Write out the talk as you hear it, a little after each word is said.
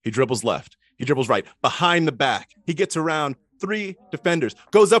He dribbles left. He dribbles right. Behind the back. He gets around 3 defenders.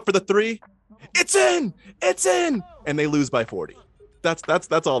 Goes up for the 3. It's in. It's in. And they lose by 40. That's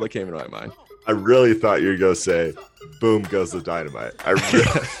all that came into my mind. I really thought you were going to say, boom goes the dynamite. I really...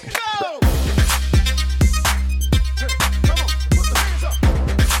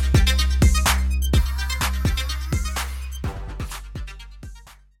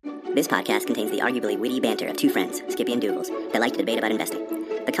 This podcast contains the arguably witty banter of two friends, Skippy and Dougals, that like to debate about investing.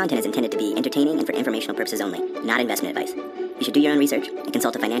 The content is intended to be entertaining and for informational purposes only, not investment advice. You should do your own research and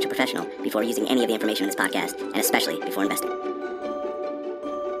consult a financial professional before using any of the information in this podcast, and especially before investing.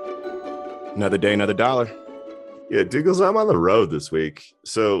 Another day, another dollar. Yeah, Dougals, I'm on the road this week,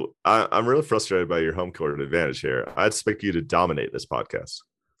 so I'm really frustrated by your home court advantage here. I expect you to dominate this podcast.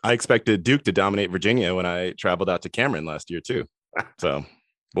 I expected Duke to dominate Virginia when I traveled out to Cameron last year, too. So...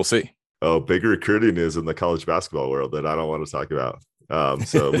 we'll see. Oh, big recruiting news in the college basketball world that I don't want to talk about.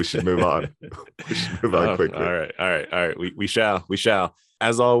 So we should move on. We should move on quickly. All right. We shall.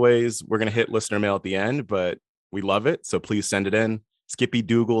 As always, we're going to hit listener mail at the end, but we love it. So please send it in.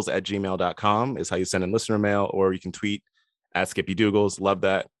 SkippyDougals@gmail.com is how you send in listener mail, or you can tweet at SkippyDougals. Love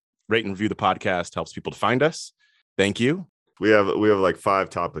that. Rate and review the podcast. Helps people to find us. Thank you. We have like 5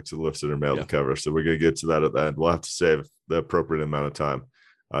 topics of listener mail to cover. So we're going to get to that at the end. We'll have to save the appropriate amount of time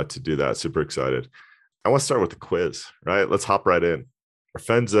to do that. Super excited. I want to start with the quiz, right? Let's hop right in. Our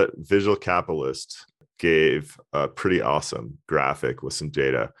friends at Visual Capitalist gave a pretty awesome graphic with some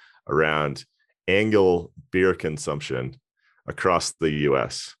data around annual beer consumption across the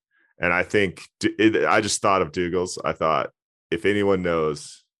US. And I think I just thought of Dougals. I thought if anyone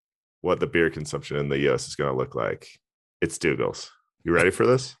knows what the beer consumption in the US is going to look like, it's Dougals. You ready for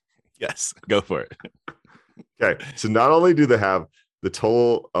this? Yes, go for it. Okay. So not only do they have the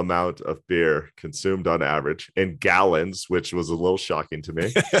total amount of beer consumed on average in gallons, which was a little shocking to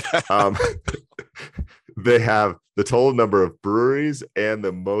me. They have the total number of breweries and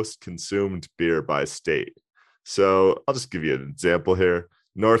the most consumed beer by state. So I'll just give you an example here.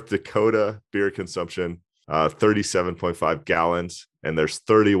 North Dakota beer consumption, 37.5 gallons, and there's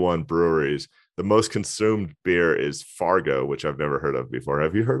 31 breweries. The most consumed beer is Fargo, which I've never heard of before.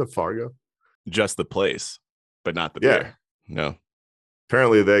 Have you heard of Fargo? Just the place, but not the beer. No.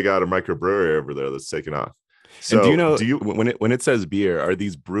 Apparently they got a microbrewery over there that's taken off. So and do you when it says beer, are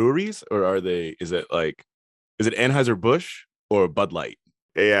these breweries or is it Anheuser-Busch or Bud Light?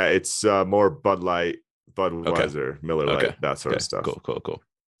 Yeah, it's more Bud Light, Budweiser, Miller Lite, that sort of stuff. Cool.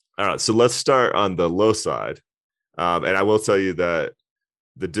 All right, so let's start on the low side. And I will tell you that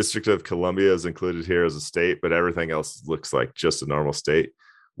the District of Columbia is included here as a state, but everything else looks like just a normal state.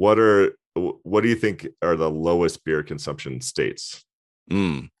 What do you think are the lowest beer consumption states?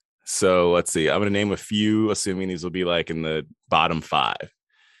 So let's see. I'm going to name a few, assuming these will be like in the bottom 5.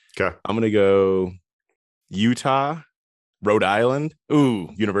 Okay. I'm going to go Utah, Rhode Island. Ooh,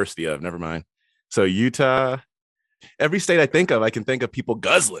 University of, never mind. So Utah, every state I think of, I can think of people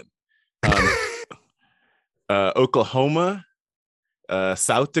guzzling. Oklahoma,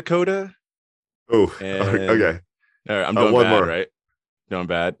 South Dakota. Oh, okay. All right, I'm doing one bad, more. Right? Doing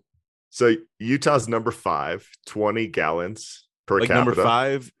bad. So Utah's number 5, 20 gallons per like capita. Number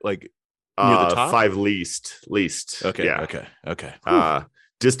 5, like near the top? 5 least. Okay. Yeah. Okay.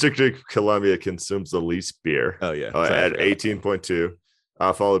 District of Columbia consumes the least beer. Oh yeah. At 18.2,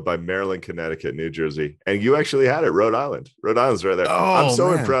 followed by Maryland, Connecticut, New Jersey, and you actually had it. Rhode Island. Rhode Island's right there. Oh, I'm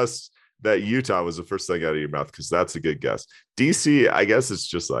so man. impressed that Utah was the first thing out of your mouth because that's a good guess. DC, I guess it's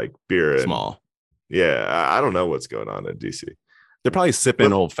just like beer and small. Yeah, I don't know what's going on in DC. They're probably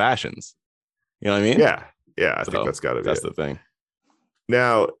sipping old fashions. You know what I mean? Yeah. I think that's got to be. That's the thing.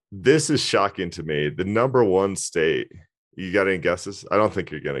 Now, this is shocking to me. The number 1 state, you got any guesses? I don't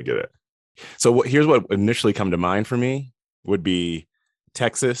think you're going to get it. So here's what initially come to mind for me would be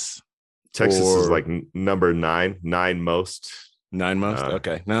Texas. Texas is like number 9 most. 9 most?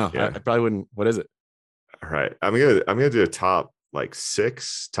 Okay. No, yeah. I probably wouldn't. What is it? All right. I'm gonna do a top like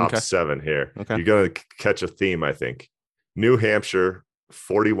 6, top 7 here. Okay. You're going to catch a theme, I think. New Hampshire,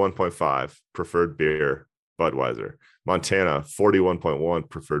 41.5 preferred beer, Budweiser. Montana, 41.1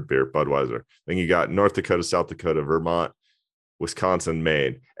 preferred beer, Budweiser. Then you got North Dakota, South Dakota, Vermont, Wisconsin,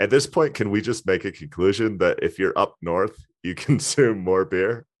 Maine. At this point, can we just make a conclusion that if you're up north, you consume more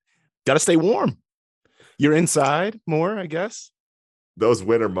beer? Got to stay warm. You're inside more, I guess. Those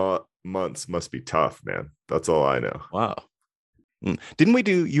winter months must be tough, man. That's all I know. Wow. Didn't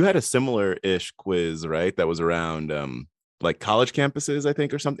you had a similar-ish quiz, right? That was around like college campuses, I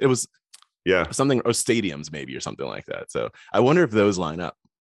think, or something. It was something, or stadiums maybe, or something like that. So I wonder if those line up.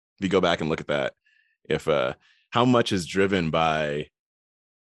 If you go back and look at that, if how much is driven by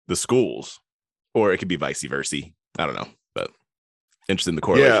the schools, or it could be vice versa. I don't know, but interested in the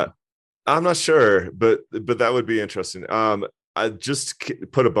correlation. Yeah, I'm not sure, but that would be interesting. I just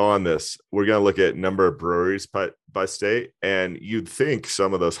put a bow on this. We're going to look at number of breweries by state, and you'd think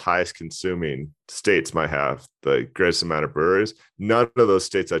some of those highest consuming states might have the greatest amount of breweries. None of those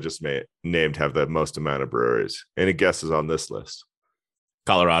states I just named have the most amount of breweries. Any guesses on this list?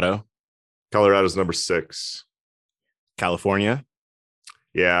 Colorado. Colorado's number 6. California.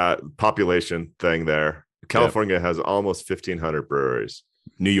 Yeah, population thing there. California has almost 1,500 breweries.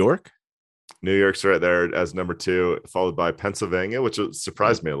 New York. New York's right there as number 2, followed by Pennsylvania, which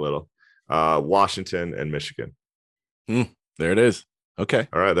surprised me a little. Washington and Michigan. There it is. Okay.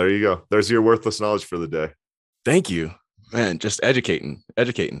 All right, there you go. There's your worthless knowledge for the day. Thank you, man. Just educating.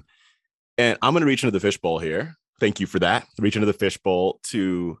 And I'm going to reach into the fishbowl here. Thank you for that. Reach into the fishbowl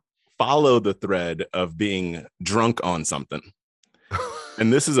to follow the thread of being drunk on something.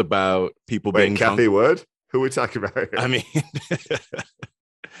 And this is about people being Kathy drunk. Wood? Who are we talking about here? I mean,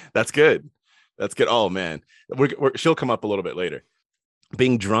 that's good. That's good. Oh, man. She'll come up a little bit later.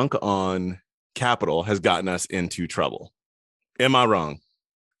 Being drunk on capital has gotten us into trouble. Am I wrong?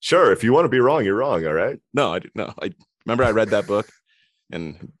 Sure. If you want to be wrong, you're wrong. All right. No, I remember I read that book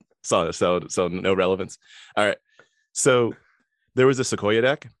and saw so no relevance. All right. So there was a Sequoia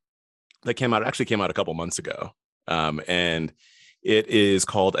deck that came out a couple months ago. And it is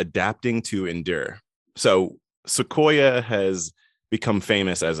called Adapting to Endure. So Sequoia has become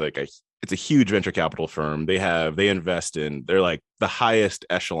famous as it's a huge venture capital firm. They're like the highest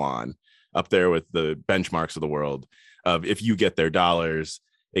echelon up there with the benchmarks of the world of if you get their dollars,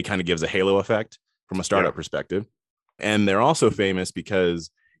 it kind of gives a halo effect from a startup perspective. And they're also famous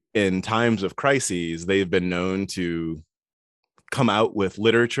because in times of crises, they've been known to come out with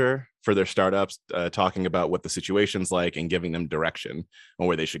literature for their startups, talking about what the situation's like and giving them direction on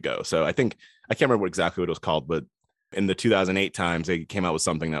where they should go. So I can't remember exactly what it was called, but in the 2008 times, they came out with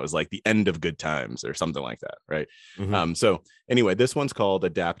something that was like the end of good times or something like that, right? Mm-hmm. So anyway, this one's called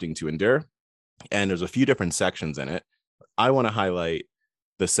Adapting to Endure, and there's a few different sections in it. I want to highlight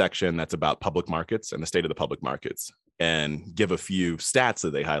the section that's about public markets and the state of the public markets and give a few stats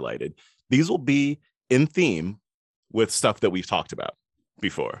that they highlighted. These will be in theme with stuff that we've talked about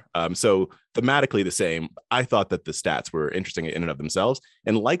before. So thematically the same. I thought that the stats were interesting in and of themselves,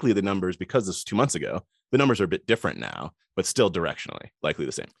 and likely the numbers, because this was 2 months ago, the numbers are a bit different now, but still directionally likely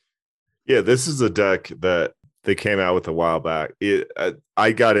the same. Yeah, this is a deck that they came out with a while back.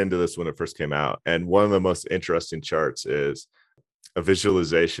 I got into this when it first came out, and one of the most interesting charts is a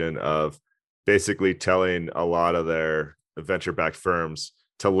visualization of basically telling a lot of their venture-backed firms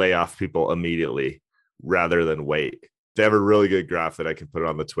to lay off people immediately rather than wait. They have a really good graph that I can put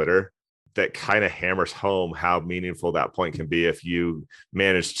on the Twitter that kind of hammers home how meaningful that point can be if you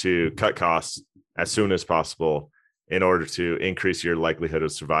manage to cut costs as soon as possible in order to increase your likelihood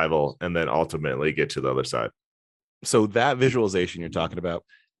of survival and then ultimately get to the other side. So that visualization you're talking about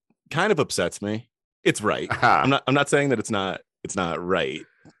kind of upsets me. It's right. I'm not saying that it's not right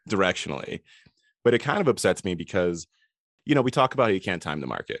directionally, but it kind of upsets me because, we talk about how you can't time the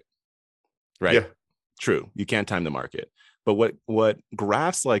market, right? Yeah. True. You can't time the market. But what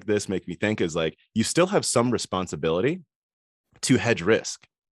graphs like this make me think is like, you still have some responsibility to hedge risk.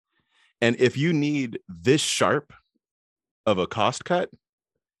 And if you need this sharp of a cost cut,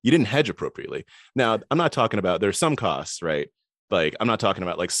 you didn't hedge appropriately. Now, I'm not talking about, there's some costs, right? Like, I'm not talking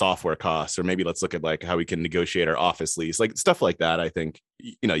about like software costs, or maybe let's look at like how we can negotiate our office lease, like stuff like that. I think,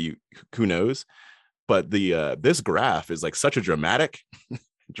 who knows? But this graph is like such a dramatic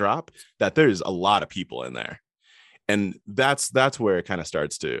drop that there's a lot of people in there. And that's where it kind of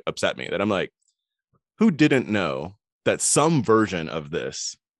starts to upset me, that I'm like, who didn't know that some version of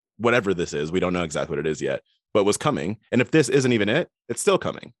this, whatever this is, we don't know exactly what it is yet, but was coming. And if this isn't even it, it's still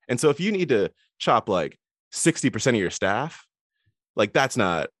coming. And so if you need to chop like 60% of your staff, like that's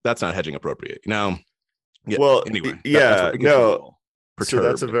not hedging appropriate. Now, yeah, well, anyway, so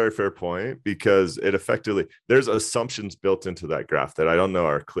that's a very fair point, because it effectively, there's assumptions built into that graph that I don't know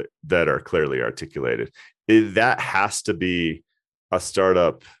are clearly articulated. That has to be a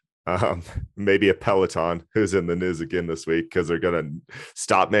startup, maybe a Peloton, who's in the news again this week because they're going to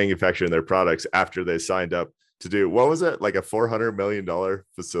stop manufacturing their products after they signed up to do, what was it, like a $400 million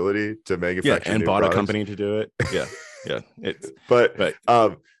facility to manufacture and bought products? A company to do it. Yeah. But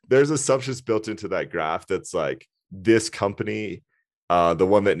there's assumptions built into that graph that's like, this company, the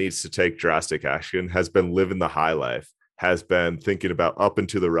one that needs to take drastic action, has been living the high life, has been thinking about up and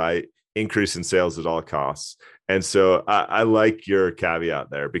to the right, increase in sales at all costs. And so I like your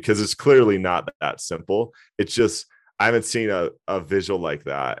caveat there, because it's clearly not that simple. It's just, I haven't seen a visual like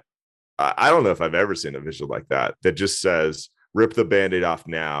that. I don't know if I've ever seen a visual like that just says rip the Band-Aid off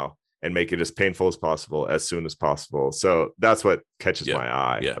now and make it as painful as possible as soon as possible. So that's what catches my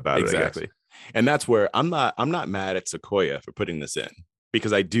eye about it. Exactly. And that's where I'm not mad at Sequoia for putting this in,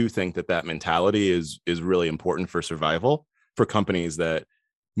 because I do think that mentality is really important for survival for companies that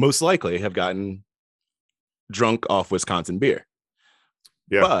most likely have gotten drunk off Wisconsin beer.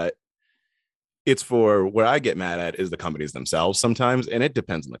 Yeah. But it's for where I get mad at is the companies themselves sometimes. And it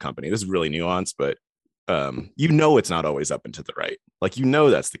depends on the company. This is really nuanced, but it's not always up and to the right. Like,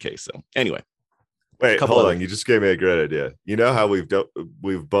 that's the case. So anyway. Wait, hold on. You just gave me a great idea. You know how we've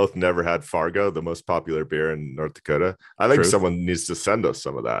both never had Fargo, the most popular beer in North Dakota? I think someone needs to send us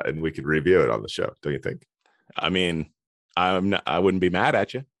some of that and we could review it on the show. Don't you think? I mean, I wouldn't be mad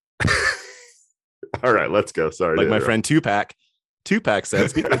at you. All right, let's go. Sorry. Like my friend Tupac said,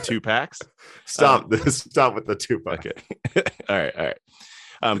 speaking of 2-packs. Stop with the 2-pack. Okay. All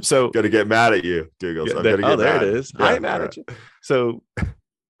right. So gonna get mad at you, Douglas. I'm gonna get there mad. It is. Yeah, I am mad at you. So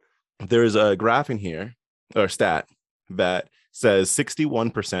there's a graph in here, or stat, that says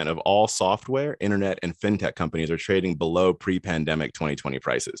 61% of all software, internet, and fintech companies are trading below pre-pandemic 2020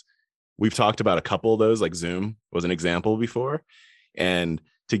 prices. We've talked about a couple of those, like Zoom was an example before. And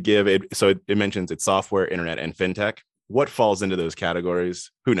to give it, so it mentions it's software, internet, and fintech. What falls into those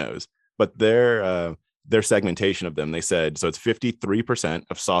categories? Who knows? But their segmentation of them, they said, so it's 53%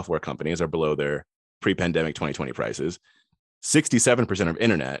 of software companies are below their pre-pandemic 2020 prices, 67% of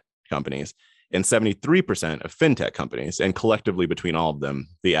internet companies, and 73% of fintech companies. And collectively between all of them,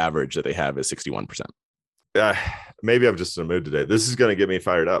 the average that they have is 61%. Maybe I'm just in a mood today. This is going to get me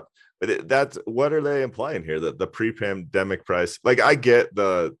fired up. But that's what are they implying here? That the pre-pandemic price, like, I get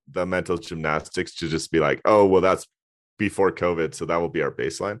the mental gymnastics to just be like, oh, well, that's before COVID, so that will be our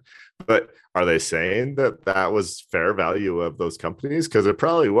baseline. But are they saying that was fair value of those companies? Because it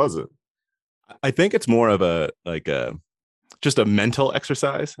probably wasn't. I think it's more of just a mental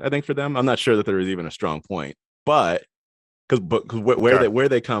exercise, I think, for them. I'm not sure that there is even a strong point, but where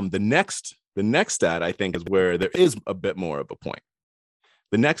they come, the next stat, I think, is where there is a bit more of a point.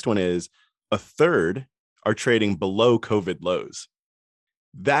 The next one is a third are trading below COVID lows.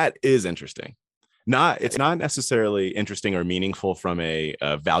 That is interesting. It's not necessarily interesting or meaningful from a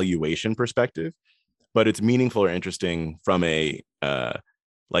valuation perspective, but it's meaningful or interesting from a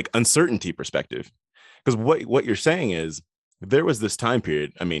uncertainty perspective. Because what you're saying is there was this time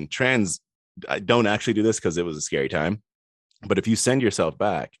period. I mean, I don't actually do this because it was a scary time. But if you send yourself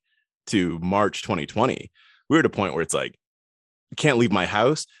back to March 2020, we were at a point where it's like, I can't leave my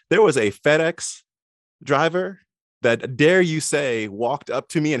house. There was a FedEx driver that, dare you say, walked up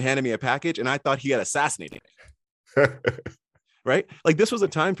to me and handed me a package, and I thought he had assassinated me. Right? Like, this was a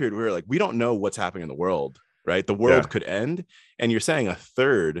time period where, like, we don't know what's happening in the world, right? The world could end. And you're saying a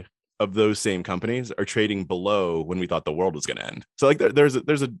third of those same companies are trading below when we thought the world was going to end. So, like,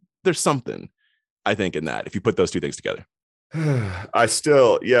 there's something, I think, in that, if you put those two things together.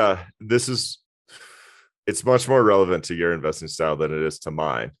 It's much more relevant to your investing style than it is to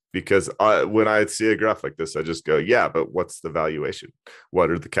mine, because when I see a graph like this, I just go, yeah, but what's the valuation? What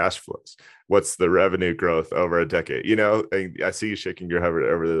are the cash flows? What's the revenue growth over a decade? And I see you shaking your head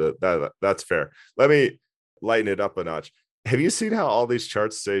over that. That's fair. Let me lighten it up a notch. Have you seen how all these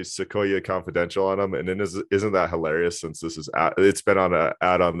charts say Sequoia Confidential on them? And then isn't that hilarious, since it's been on an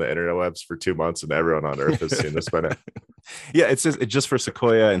ad on the interwebs for 2 months and everyone on earth has seen this by now? Yeah, it's just for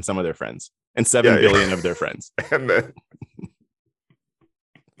Sequoia and some of their friends, and 7 billion of their friends. And then,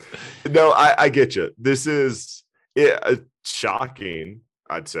 no, I get you. This is shocking,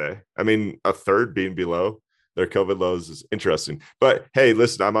 I'd say. I mean, a third being below their COVID lows is interesting. But hey,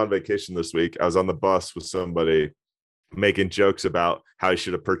 listen, I'm on vacation this week. I was on the bus with somebody making jokes about how he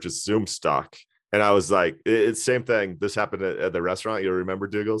should have purchased Zoom stock. And I was like, it's same thing. This happened at the restaurant. You'll remember,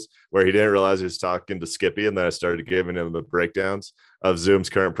 Douglas, where he didn't realize he was talking to Skippy. And then I started giving him the breakdowns of Zoom's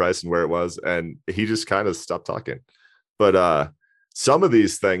current price and where it was. And he just kind of stopped talking. But some of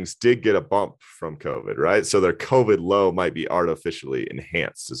these things did get a bump from COVID, right? So their COVID low might be artificially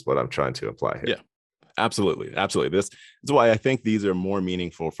enhanced, is what I'm trying to imply here. Yeah, absolutely. Absolutely. This is why I think these are more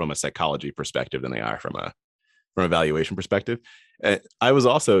meaningful from a psychology perspective than they are from a valuation perspective. I was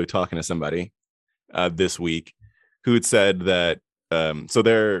also talking to somebody this week who had said that so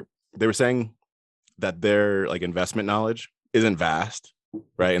they were saying that their like investment knowledge isn't vast,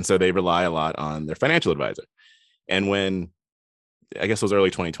 right? And so they rely a lot on their financial advisor. And when, I guess it was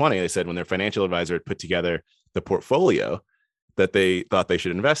early 2020, they said when their financial advisor had put together the portfolio that they thought they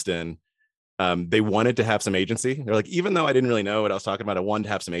should invest in, They wanted to have some agency. They're like, even though I didn't really know what I was talking about, I wanted to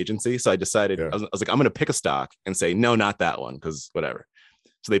have some agency. So I decided, I was like, I'm going to pick a stock and say, no, not that one, because whatever.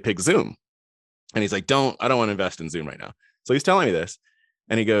 So they pick Zoom. And he's like, I don't want to invest in Zoom right now. So he's telling me this.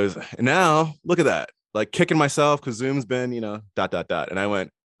 And he goes, now look at that, like kicking myself because Zoom's been, dot. And I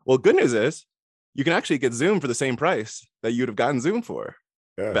went, well, good news is you can actually get Zoom for the same price that you'd have gotten Zoom for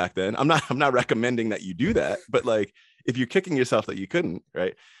back then. I'm not recommending that you do that, but like if you're kicking yourself that you couldn't,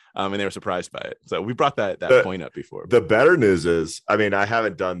 right? And they were surprised by it. So we brought that point up before. The better news is, I mean, I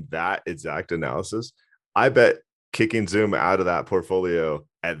haven't done that exact analysis. I bet kicking Zoom out of that portfolio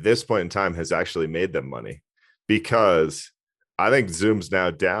at this point in time has actually made them money, because I think Zoom's now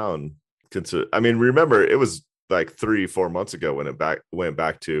down. I mean, remember, it was like 3-4 months ago when it went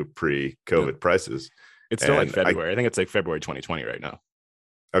back to pre-COVID prices. It's still like February. I think it's like February 2020 right now.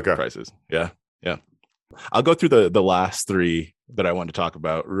 Okay. Prices. Yeah. I'll go through the last three that I want to talk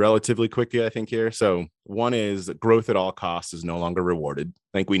about relatively quickly, I think, here. So one is growth at all costs is no longer rewarded.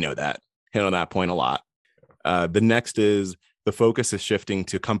 I think we know that. Hit on that point a lot. The next is the focus is shifting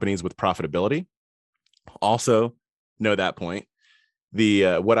to companies with profitability. Also know that point.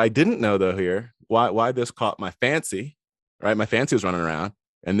 The what I didn't know though here, why this caught my fancy, right? My fancy was running around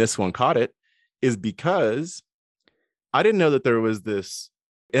and this one caught it, is because I didn't know that there was this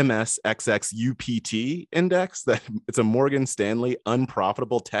MSXXUPT index, that it's a Morgan Stanley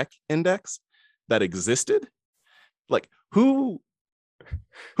unprofitable tech index that existed. Like who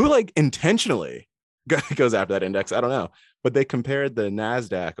like intentionally goes after that index? I don't know, but they compared the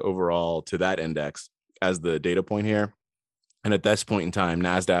NASDAQ overall to that index as the data point here. And at this point in time,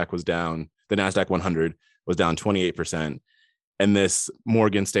 NASDAQ was down, the NASDAQ 100 was down 28%. And this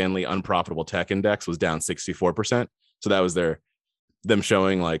Morgan Stanley unprofitable tech index was down 64%. So that was them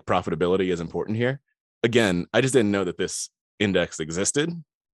showing like profitability is important here. Again, I just didn't know that this index existed.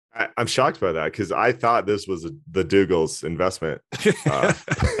 I'm shocked by that, because I thought this was the Dougall's investment. I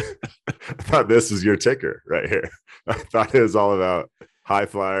thought this is your ticker right here. I thought it was all about high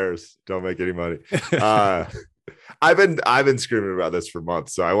flyers, don't make any money. I've been screaming about this for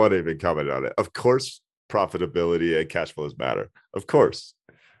months, so I won't even comment on it. Of course, profitability and cash flows matter. Of course.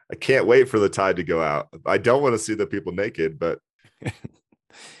 I can't wait for the tide to go out. I don't want to see the people naked, but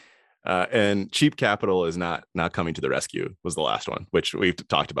and cheap capital is not coming to the rescue was the last one, which we've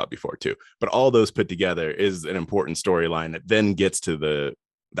talked about before too. But all those put together is an important storyline that then gets to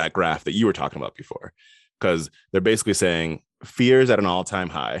that graph that you were talking about before, because they're basically saying fears at an all-time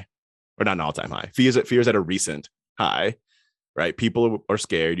high, or not an all-time high, fears at a recent high, right? People are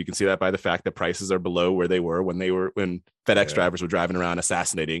scared. You can see that by the fact that prices are below where they were when FedEx drivers were driving around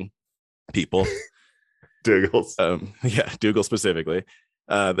assassinating people. Dougal's. Dougal specifically.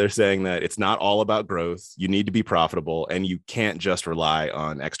 They're saying that it's not all about growth. You need to be profitable, and you can't just rely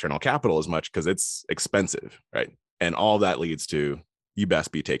on external capital as much because it's expensive, right? And all that leads to you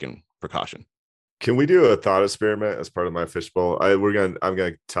best be taking precaution. Can we do a thought experiment as part of my fishbowl? I'm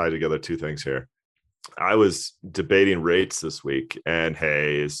gonna tie together two things here. I was debating rates this week, and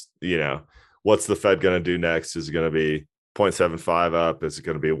hey, what's the Fed going to do next? Is it going to be 0.75 up? Is it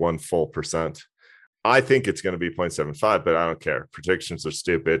going to be 1 full percent? I think it's going to be 0.75, but I don't care. Predictions are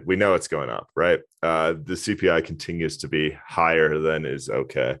stupid. We know it's going up, right? The CPI continues to be higher than is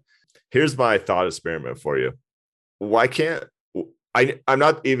okay. Here's my thought experiment for you. Why can't I'm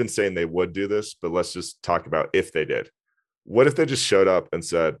not even saying they would do this, but let's just talk about if they did. What if they just showed up and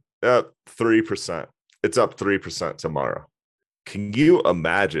said, 3%? It's up 3% tomorrow. Can you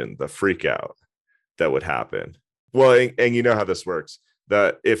imagine the freak out that would happen? Well, and you know how this works.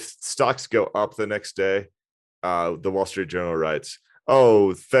 That if stocks go up the next day, the Wall Street Journal writes,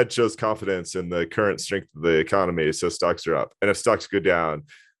 oh, Fed shows confidence in the current strength of the economy, so stocks are up. And if stocks go down,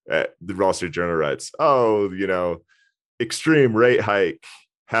 the Wall Street Journal writes, oh, extreme rate hike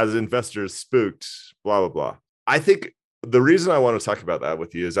has investors spooked, blah, blah, blah. I think the reason I want to talk about that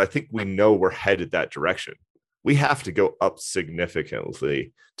with you is I think we know we're headed that direction. We have to go up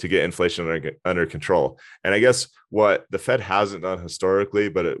significantly to get inflation under control. And I guess what the Fed hasn't done historically,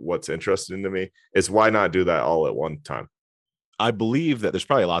 but what's interesting to me is why not do that all at one time? I believe that there's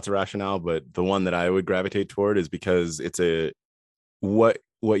probably lots of rationale, but the one that I would gravitate toward is because it's what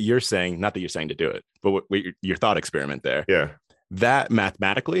you're saying, not that you're saying to do it, but what your thought experiment there. Yeah. That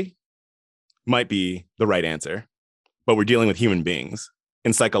mathematically might be the right answer, but we're dealing with human beings,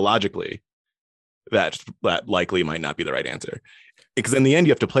 and psychologically that likely might not be the right answer, because in the end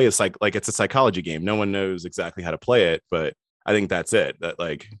you have to play it's a psychology game. No one knows exactly how to play it, but I think that's it. That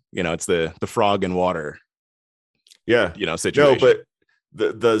it's the frog in water. Yeah. Situation. No,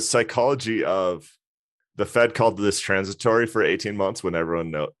 but the psychology of the Fed called this transitory for 18 months when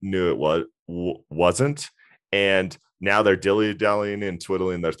everyone knew it wasn't. And now they're dilly-dallying and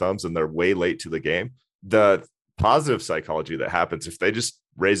twiddling their thumbs, and they're way late to the game. The positive psychology that happens if they just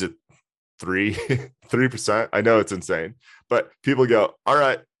raise it 3%. I know it's insane, but people go, all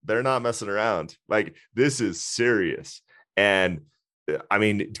right, they're not messing around. Like, this is serious. And I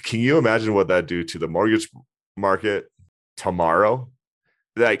mean, can you imagine what that do to the mortgage market tomorrow?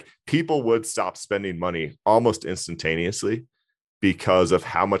 Like, people would stop spending money almost instantaneously because of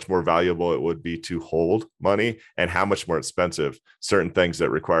how much more valuable it would be to hold money and how much more expensive certain things that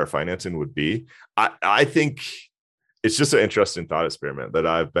require financing would be. I think it's just an interesting thought experiment that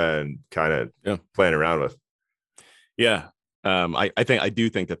I've been kind of playing around with. Yeah. I do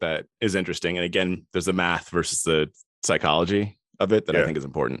think that is interesting. And again, there's the math versus the psychology of it that I think is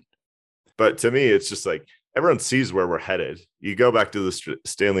important. But to me, it's just like, everyone sees where we're headed. You go back to the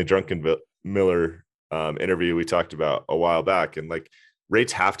Stanley Druckenmiller interview we talked about a while back, and like,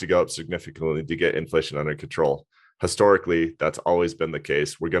 rates have to go up significantly to get inflation under control. Historically, that's always been the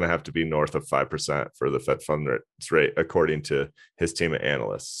case. We're going to have to be north of 5% for the Fed funds rate, according to his team of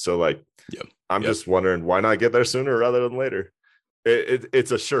analysts. So like, I'm just wondering, why not get there sooner rather than later?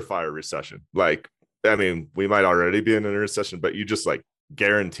 It's a surefire recession. Like, I mean, we might already be in a recession, but you just like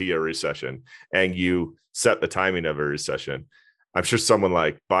guarantee a recession and you set the timing of a recession. I'm sure someone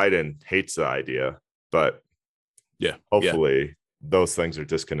like Biden hates the idea, but hopefully those things are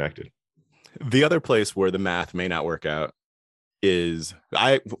disconnected. The other place where the math may not work out is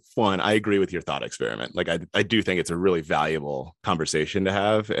I agree with your thought experiment. Like, I do think it's a really valuable conversation to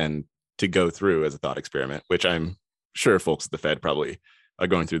have and to go through as a thought experiment, which I'm sure folks at the Fed probably are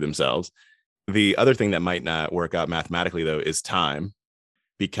going through themselves. The other thing that might not work out mathematically, though, is time,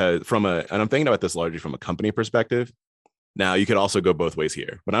 because and I'm thinking about this largely from a company perspective. Now, you could also go both ways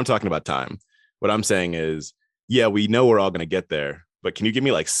here. When I'm talking about time, what I'm saying is, yeah, we know we're all going to get there, but can you give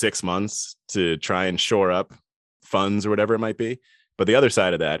me like 6 months to try and shore up funds or whatever it might be? But the other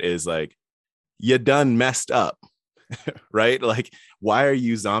side of that is like, you done messed up, right? Like, why are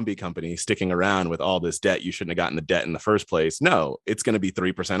you zombie company sticking around with all this debt? You shouldn't have gotten the debt in the first place. No, it's going to be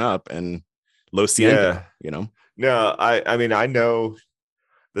 3% up and lo siento, No, I mean, I know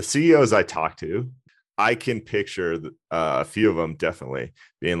the CEOs I talk to, I can picture a few of them definitely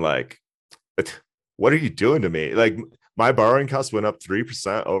being like, what are you doing to me? Like, my borrowing costs went up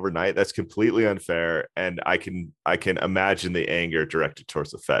 3% overnight. That's completely unfair. And I can imagine the anger directed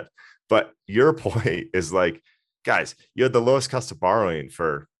towards the Fed. But your point is like, guys, you had the lowest cost of borrowing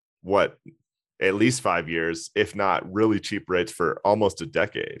for at least 5 years, if not really cheap rates for almost a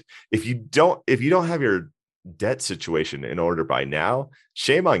decade. If you don't have your debt situation in order by now,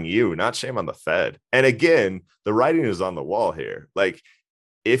 shame on you, not shame on the Fed. And again, the writing is on the wall here. Like,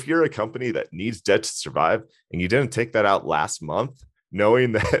 if you're a company that needs debt to survive and you didn't take that out last month,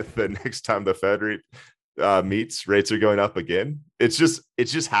 knowing that the next time the Fed meets, rates are going up again, it's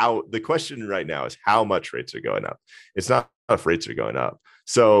just how the question right now is how much rates are going up. It's not if rates are going up.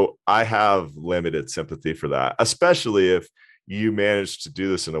 So I have limited sympathy for that, especially if you manage to do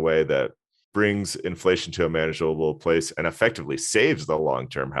this in a way that brings inflation to a manageable place and effectively saves the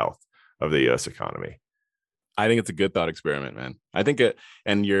long-term health of the U.S. economy. I think it's a good thought experiment, man. I think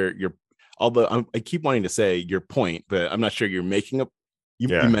and although I keep wanting to say your point, but I'm not sure you're making you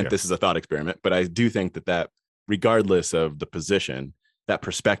meant this as a thought experiment, but I do think that regardless of the position, that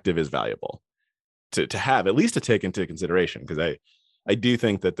perspective is valuable to have, at least to take into consideration. Because I do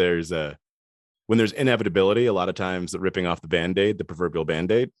think that when there's inevitability, a lot of times ripping off the Band-Aid, the proverbial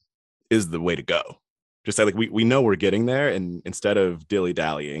Band-Aid, is the way to go. Just like we know we're getting there, and instead of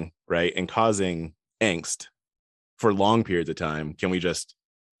dilly-dallying, right, and causing angst for long periods of time, can we just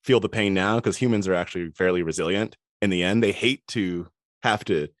feel the pain now? Because humans are actually fairly resilient in the end. They hate to have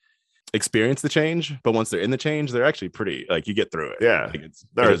to experience the change, but once they're in the change, they're actually pretty, like, you get through it. Yeah,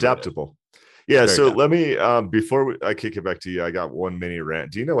 they're adaptable. Yeah. So let me, before I kick it back to you, I got one mini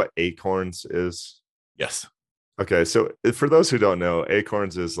rant. Do you know what Acorns is? Yes. Okay. So for those who don't know,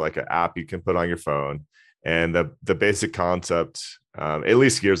 Acorns is like an app you can put on your phone. And the basic concept, at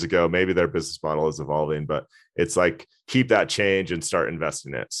least years ago, maybe their business model is evolving, but it's like, keep that change and start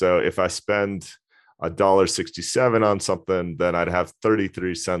investing it. So if I spend $1.67 on something, then I'd have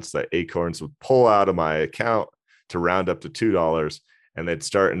 33 cents that Acorns would pull out of my account to round up to $2, and they'd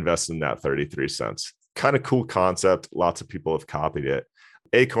start investing that 33 cents. Kind of cool concept. Lots of people have copied it.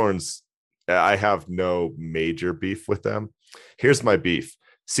 Acorns, I have no major beef with them. Here's my beef.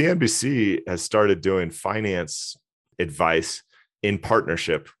 CNBC has started doing finance advice in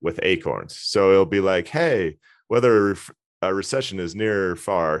partnership with Acorns. So it'll be like, hey, whether a recession is near or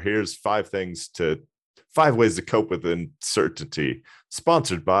far, here's 5 things to 5 ways to cope with uncertainty,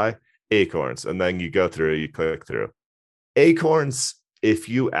 sponsored by Acorns. And then you go through, you click through. Acorns, if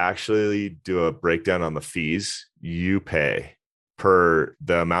you actually do a breakdown on the fees you pay per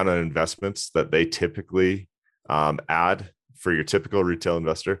the amount of investments that they typically add for your typical retail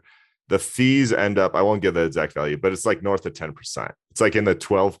investor, the fees end up, I won't give the exact value, but it's like north of 10%. It's like in the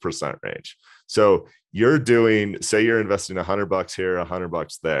 12% range. So you're doing, say you're investing $100 here,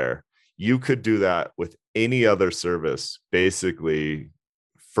 $100 there. You could do that with any other service, basically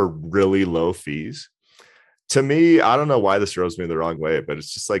for really low fees. To me, I don't know why this rubs me the wrong way, but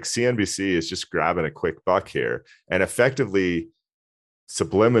it's just like CNBC is just grabbing a quick buck here and effectively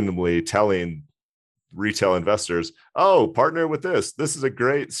subliminally telling retail investors, oh, partner with this. This is a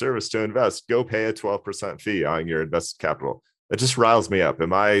great service to invest. Go pay a 12% fee on your invested capital. It just riles me up.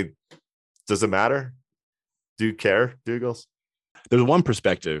 Does it matter? Do you care, Dougals? There's one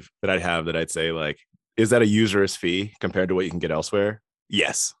perspective that I'd have that I'd say, like, is that a usurious fee compared to what you can get elsewhere?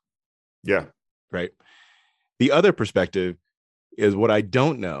 Yes. Yeah. Right. The other perspective is what I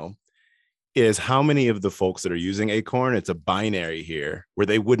don't know is how many of the folks that are using Acorn, it's a binary here where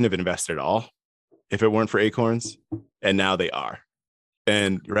they wouldn't have invested at all if it weren't for Acorns, and now they are.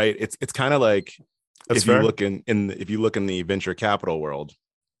 And right, it's kind of like if you look in the venture capital world,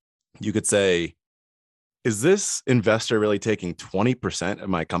 you could say, is this investor really taking 20% of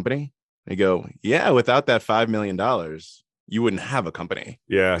my company? They go, yeah, without that $5 million, you wouldn't have a company.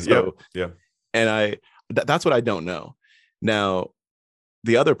 Yeah. So, yeah. And that's what I don't know. Now,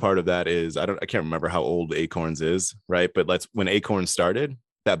 the other part of that is I can't remember how old Acorns is, right? But when Acorns started,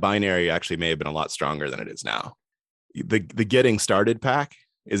 that binary actually may have been a lot stronger than it is now. The getting started pack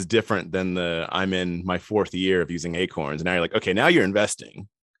is different than I'm in my 4th year of using Acorns. And now you're like, okay, now you're investing.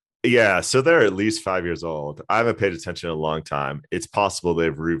 Yeah. So they're at least 5 years old. I haven't paid attention in a long time. It's possible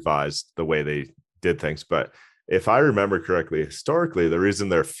they've revised the way they did things. But if I remember correctly, historically, the reason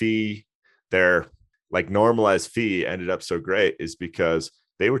their like normalized fee ended up so great is because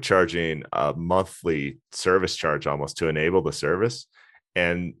they were charging a monthly service charge almost to enable the service.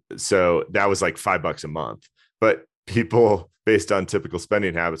 And so that was like $5 a month. But people, based on typical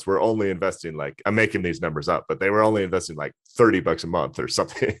spending habits, were only investing, like, I'm making these numbers up, but they were only investing like $30 a month or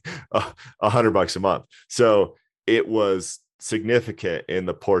something, $100 a month. So it was significant in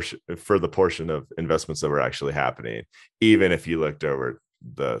the portion of investments that were actually happening, even if you looked over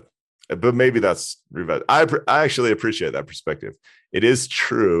but maybe that's revised. I actually appreciate that perspective. It is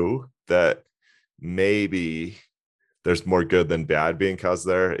true that maybe there's more good than bad being caused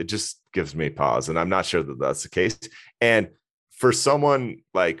there. It just gives me pause. And I'm not sure that that's the case. And for someone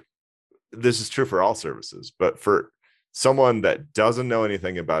like, this is true for all services, but for someone that doesn't know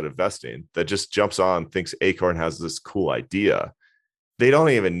anything about investing, that just jumps on, thinks Acorn has this cool idea, they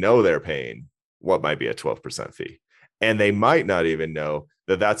don't even know they're paying what might be a 12% fee. And they might not even know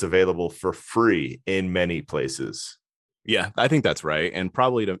that that's available for free in many places. Yeah, I think that's right. And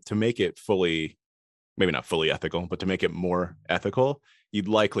probably to make it fully, maybe not fully ethical, but to make it more ethical, you'd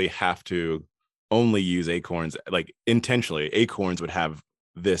likely have to only use Acorns, like intentionally. Acorns would have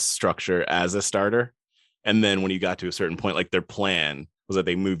this structure as a starter. And then when you got to a certain point, like their plan was that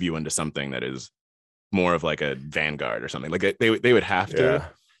they move you into something that is more of like a Vanguard or something. Like they would have to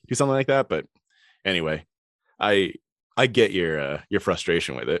do something like that. But anyway, I get your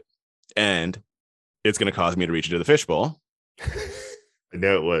frustration with it, and it's going to cause me to reach into the fishbowl. I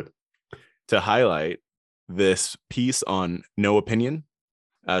know it would. To highlight this piece on No Opinion.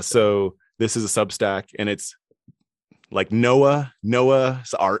 So this is a Substack, and it's like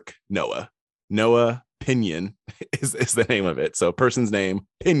Noah's Ark. Noah Pinion is the name of it. So person's name,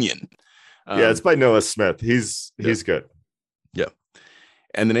 Pinion. It's by Noah Smith. He's good. Yeah.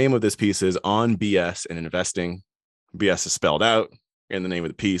 And the name of this piece is On BS and Investing. BS is spelled out in the name of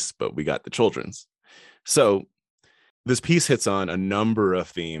the piece, but we got the children's. So this piece hits on a number of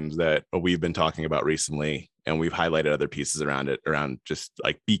themes that we've been talking about recently, and we've highlighted other pieces around it, around just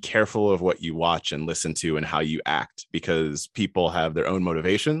like be careful of what you watch and listen to and how you act, because people have their own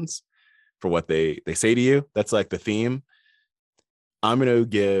motivations for what they say to you. That's like the theme. I'm going to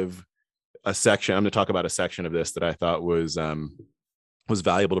give a section. I'm going to talk about a section of this that I thought was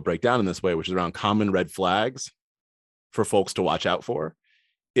valuable to break down in this way, which is around common red flags for folks to watch out for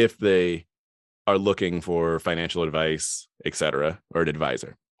if they are looking for financial advice, etc., or an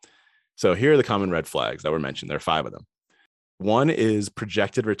advisor. So here are the common red flags that were mentioned. There are 5 of them. 1 is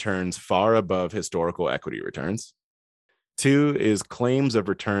projected returns far above historical equity returns. 2 is claims of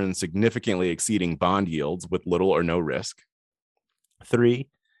returns significantly exceeding bond yields with little or no risk. 3,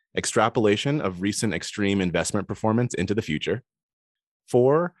 extrapolation of recent extreme investment performance into the future.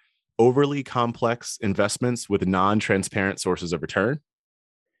 4, overly complex investments with non-transparent sources of return.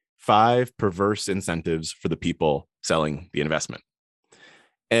 5, perverse incentives for the people selling the investment.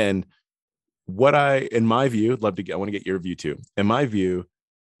 And in my view, I want to get your view too. In my view,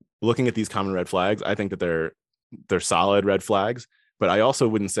 looking at these common red flags, I think that they're solid red flags. But I also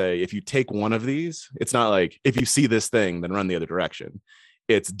wouldn't say if you take one of these, it's not like if you see this thing, then run the other direction.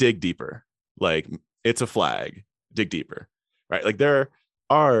 It's dig deeper. Like it's a flag, dig deeper, right? Like there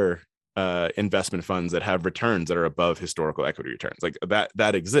are investment funds that have returns that are above historical equity returns, like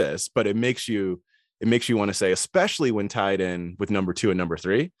that exists, but it makes you want to say, especially when tied in with number 2 and number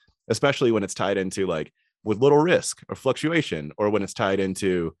 3, especially when it's tied into like with little risk or fluctuation, or when it's tied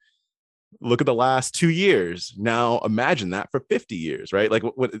into look at the last 2 years. Now imagine that for 50 years, right? Like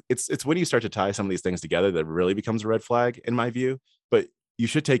it's when you start to tie some of these things together that really becomes a red flag in my view. But you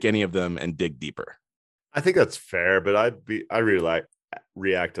should take any of them and dig deeper. I think that's fair, but I really like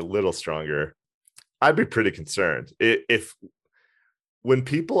react a little stronger. I'd be pretty concerned if when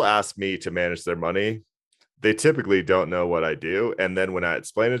people ask me to manage their money, they typically don't know what I do. And then when I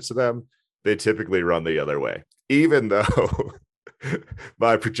explain it to them, they typically run the other way, even though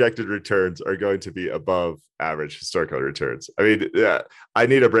my projected returns are going to be above average historical returns. I mean, yeah, I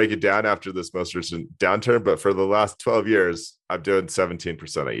need to break it down after this most recent downturn, but for the last 12 years, I'm doing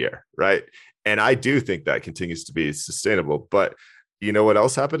 17% a year, right? And I do think that continues to be sustainable. But you know what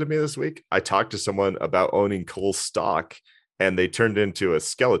else happened to me this week? I talked to someone about owning Kohl's stock, and they turned into a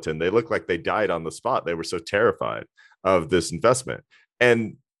skeleton. They looked like they died on the spot. They were so terrified of this investment.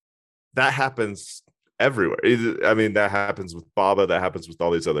 And that happens everywhere. I mean, that happens with BABA, that happens with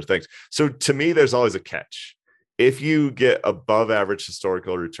all these other things. So to me, there's always a catch. If you get above average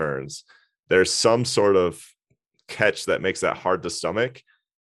historical returns, there's some sort of catch that makes that hard to stomach,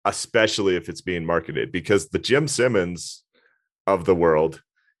 especially if it's being marketed, because the Jim Simmons of the world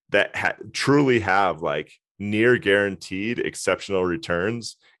that truly have like near guaranteed exceptional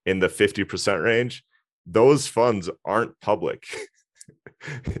returns in the 50% range, those funds aren't public.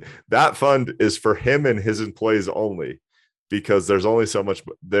 That fund is for him and his employees only, because there's only so much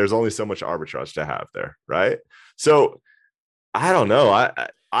arbitrage to have there, right? So I don't know.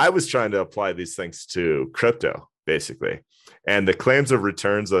 I was trying to apply these things to crypto basically, and the claims of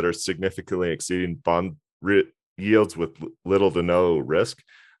returns that are significantly exceeding bond yields with little to no risk,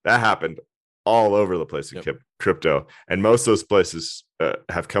 that happened all over the place in crypto, and most of those places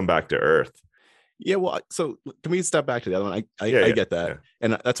have come back to earth. Yeah, well, so can we step back to the other one? I get that. Yeah.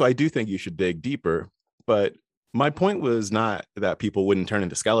 And that's why I do think you should dig deeper. But my point was not that people wouldn't turn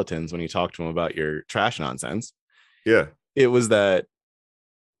into skeletons when you talk to them about your trash nonsense. Yeah. It was that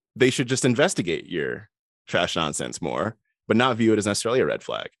they should just investigate your trash nonsense more, but not view it as necessarily a red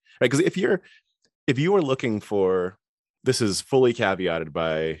flag. Right? Because if you are looking for, this is fully caveated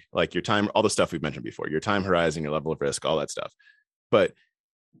by like your time, all the stuff we've mentioned before, your time horizon, your level of risk, all that stuff. But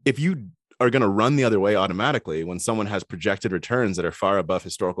if you are going to run the other way automatically when someone has projected returns that are far above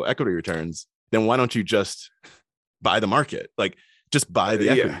historical equity returns, then why don't you just buy the market? Like just buy the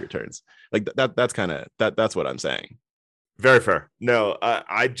equity returns. Like that's kind of that's what I'm saying. Very fair. No,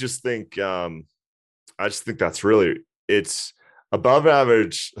 I just think that's really, it's above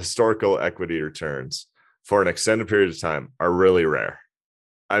average historical equity returns for an extended period of time are really rare.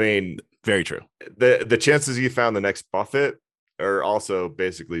 I mean, very true. The chances you found the next Buffett are also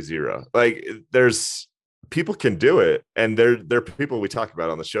basically zero. Like there's people can do it, and they're people we talk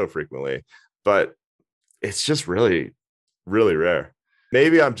about on the show frequently, but it's just really, really rare.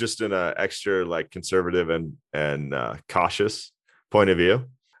 Maybe I'm just in a extra like conservative and cautious point of view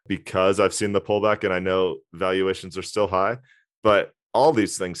because I've seen the pullback and I know valuations are still high, but all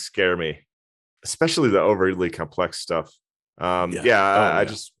these things scare me, especially the overly complex stuff. I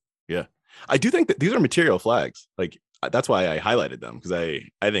do think that these are material flags. Like that's why I highlighted them, because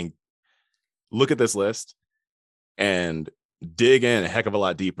I think look at this list and dig in a heck of a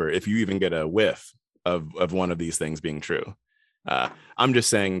lot deeper if you even get a whiff of one of these things being true. I'm just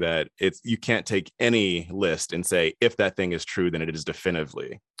saying that you can't take any list and say if that thing is true, then it is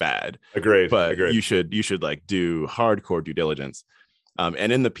definitively bad. Agreed. But you should like do hardcore due diligence.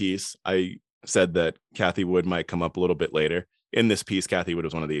 And in the piece, I said that Cathie Wood might come up a little bit later. In this piece, Cathie Wood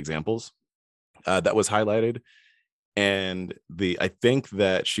was one of the examples that was highlighted. And I think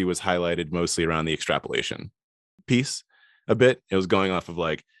that she was highlighted mostly around the extrapolation piece a bit. It was going off of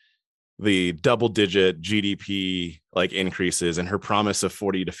like the double-digit GDP like increases and her promise of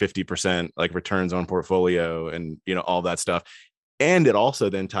 40 to 50% like returns on portfolio and all that stuff. And it also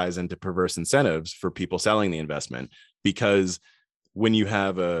then ties into perverse incentives for people selling the investment, because when you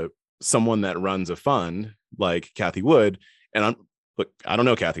have someone that runs a fund like Cathie Wood, and look, I don't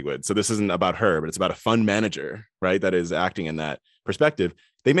know Cathie Wood, so this isn't about her, but it's about a fund manager, right? That is acting in that perspective.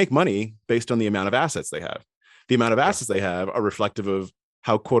 They make money based on the amount of assets they have. The amount of assets they have are reflective of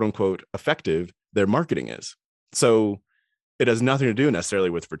how quote unquote effective their marketing is. So it has nothing to do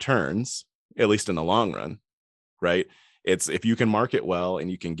necessarily with returns, at least in the long run, right? It's if you can market well and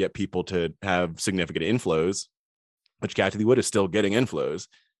you can get people to have significant inflows, which Cathie Wood is still getting inflows,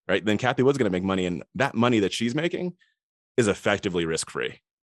 right? Then Cathie Wood's going to make money, and that money that she's making is effectively risk-free.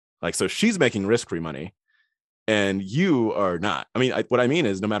 Like, so she's making risk-free money and you are not. I mean, what I mean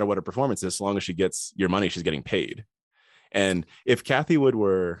is no matter what her performance is, as long as she gets your money, she's getting paid. And if Cathie Wood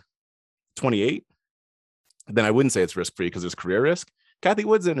were 28, then I wouldn't say it's risk-free because there's career risk. Cathie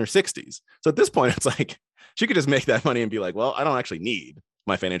Wood's in her 60s. So at this point, it's like she could just make that money and be like, well, I don't actually need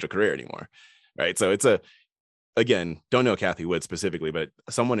my financial career anymore. Right. So it's again, don't know Cathie Wood specifically, but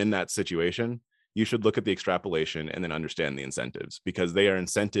someone in that situation, you should look at the extrapolation and then understand the incentives, because they are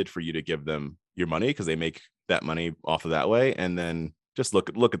incented for you to give them your money because they make that money off of that way. And then just look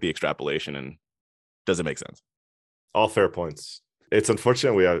at the extrapolation, and does it make sense? All fair points. It's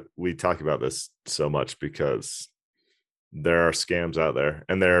unfortunate we talk about this so much because there are scams out there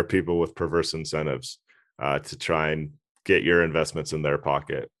and there are people with perverse incentives to try and get your investments in their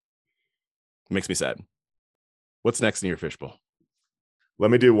pocket. Makes me sad. What's next in your fishbowl? Let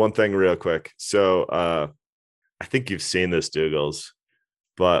me do one thing real quick. So I think you've seen this, Dougals,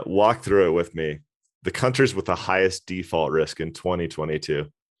 but walk through it with me. The countries with the highest default risk in 2022.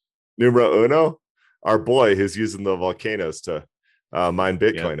 Numero uno, our boy who's using the volcanoes to mine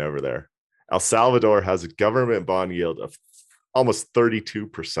Bitcoin over there. El Salvador has a government bond yield of almost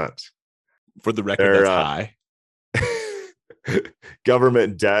 32%. For the record, that's high.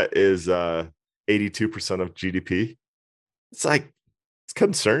 Government debt is 82% of GDP. It's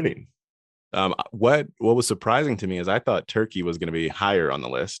concerning. What was surprising to me is I thought Turkey was going to be higher on the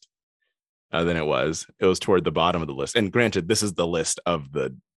list than it was. It was toward the bottom of the list. And granted, this is the list of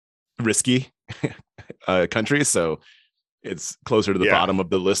the risky countries, so it's closer to the bottom of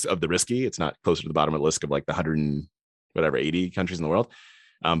the list of the risky. It's not closer to the bottom of the list of like the 180 countries in the world.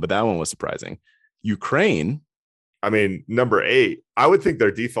 But that one was surprising. Ukraine, I mean, number 8, I would think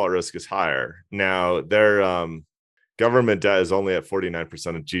their default risk is higher. Now, their government debt is only at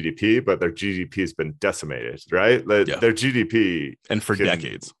 49% of GDP, but their GDP has been decimated, right? Their GDP and for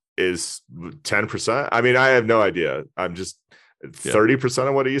decades is 10%. I mean, I have no idea. I'm just 30%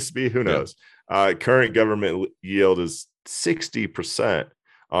 of what it used to be. Who knows? Current government yield is 60%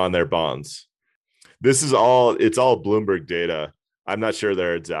 on their bonds. It's all Bloomberg data. I'm not sure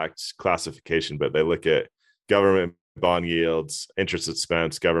their exact classification, but they look at government bond yields, interest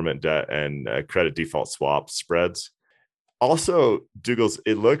expense, government debt, and credit default swap spreads. Also, Dougals,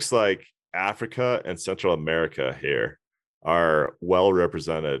 it looks like Africa and Central America here are well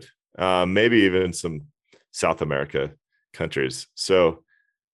represented, maybe even some South America countries. So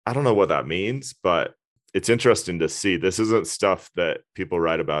I don't know what that means, but it's interesting to see. This isn't stuff that people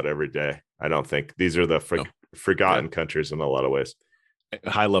write about every day. I don't think these are the forgotten countries in a lot of ways.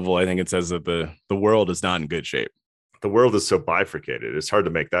 High level, I think it says that the world is not in good shape. The world is so bifurcated. It's hard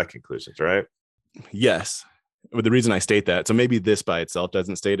to make that conclusion, right? Yes. But the reason I state that, so maybe this by itself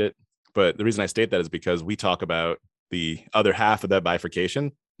doesn't state it, but the reason I state that is because we talk about the other half of that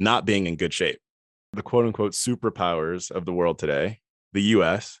bifurcation not being in good shape. The quote unquote superpowers of the world today, the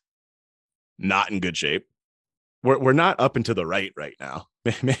US, not in good shape. We're not up and to the right now.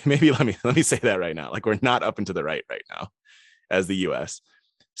 Maybe let me say that right now. Like, we're not up and to the right now as the US.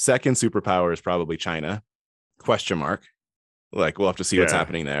 Second superpower is probably China. Question mark. Like, we'll have to see what's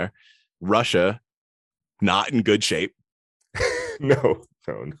happening there. Russia, not in good shape. No.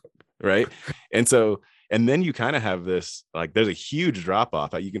 Right. And then you kind of have this, like, there's a huge drop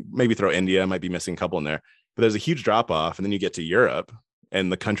off. You can maybe throw India, might be missing a couple in there, but there's a huge drop off. And then you get to Europe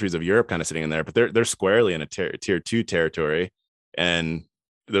and the countries of Europe kind of sitting in there, but they're squarely in a tier 2 territory. And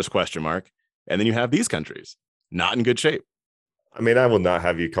there's question mark. And then you have these countries not in good shape. I mean, I will not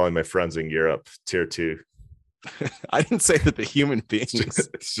have you calling my friends in Europe tier 2. I didn't say that the human beings.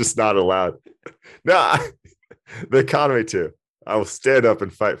 It's just not allowed. No, the economy too. I will stand up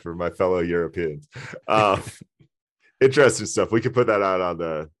and fight for my fellow Europeans. Interesting stuff. We can put that out on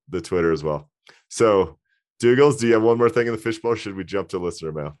the Twitter as well. So, Dougals, do you have one more thing in the fishbowl? Or should we jump to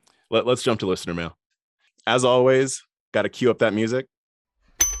listener mail? Let's jump to listener mail. As always, got to cue up that music.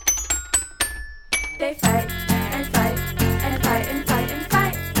 They fight and fight and fight and fight and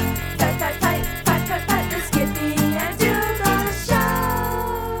fight. Fight, fight, fight, fight, fight, fight. The Skippy and Dougals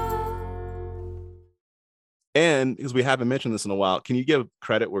show. And because we haven't mentioned this in a while, can you give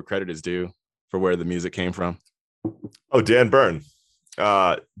credit where credit is due for where the music came from? Oh, Dan Byrne.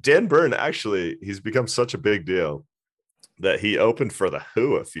 Dan Byrne, actually, he's become such a big deal that he opened for the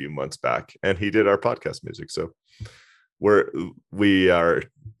Who a few months back, and he did our podcast music. So we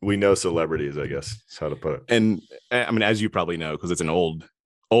know celebrities, I guess is how to put it. And I mean, as you probably know, because it's an old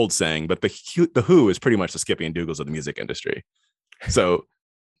saying, but the Who is pretty much the Skippy and Dougals of the music industry. So,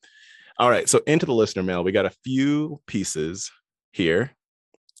 all right. So into the listener mail, we got a few pieces here.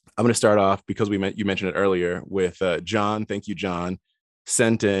 I'm going to start off because you mentioned it earlier with John. Thank you, John.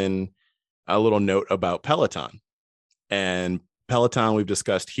 Sent in a little note about Peloton. And Peloton, we've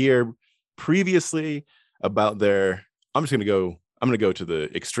discussed here previously about their, I'm going to go to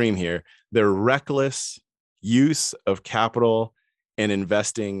the extreme here, their reckless use of capital and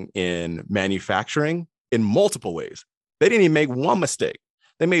investing in manufacturing in multiple ways. They didn't even make one mistake.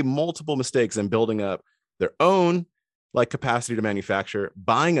 They made multiple mistakes in building up their own capacity to manufacture,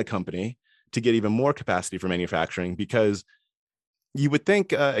 buying a company to get even more capacity for manufacturing, because you would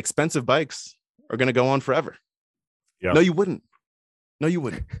think expensive bikes are going to go on forever. Yeah. No, you wouldn't.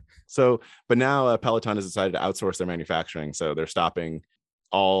 So, but now Peloton has decided to outsource their manufacturing. So they're stopping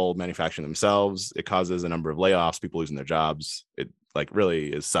all manufacturing themselves. It causes a number of layoffs, people losing their jobs. It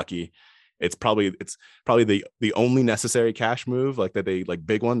really is sucky. It's probably the only necessary cash move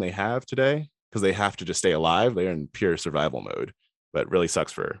big one they have today, because they have to just stay alive. They're in pure survival mode, but really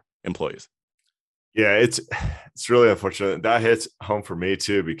sucks for employees. Yeah, it's really unfortunate. That hits home for me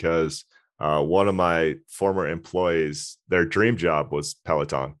too, because one of my former employees, their dream job was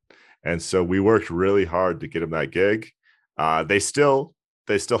Peloton. And so we worked really hard to get them that gig. They still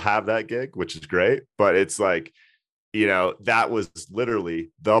have that gig, which is great, but it's that was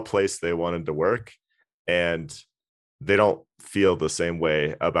literally the place they wanted to work. And they don't feel the same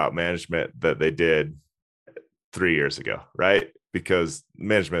way about management that they did 3 years ago, right? Because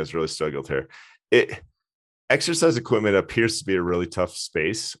management has really struggled here. Exercise equipment appears to be a really tough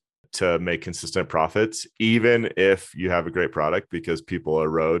space to make consistent profits, even if you have a great product, because people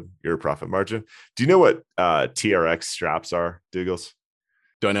erode your profit margin. Do you know what TRX straps are, Dougals?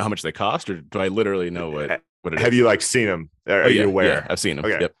 Do I know how much they cost, or do I literally know what it is? Have you seen them? Are you aware? Yeah, I've seen them.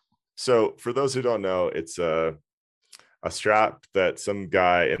 Okay. Yep. So for those who don't know, it's a strap that some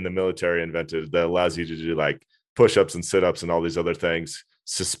guy in the military invented that allows you to do push-ups and sit-ups and all these other things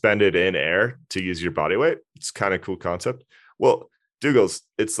suspended in air to use your body weight. It's kind of cool concept. Well, Dougals,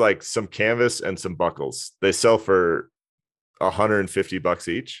 it's some canvas and some buckles. They sell for $150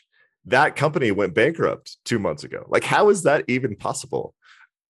 each. That company went bankrupt 2 months ago. How is that even possible?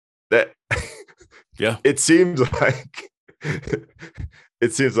 That yeah, it seems like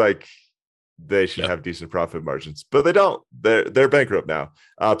they should have decent profit margins, but they don't. They're bankrupt now.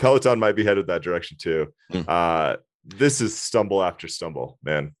 Peloton might be headed that direction too. This is stumble after stumble,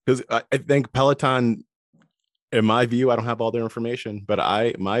 man. Because I think Peloton, in my view, I don't have all their information, but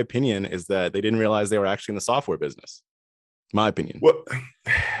my opinion is that they didn't realize they were actually in the software business. My opinion. Well,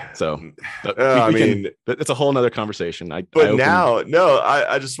 so it's a whole nother conversation. I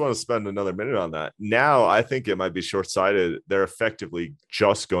just want to spend another minute on that. Now, I think it might be short-sighted. They're effectively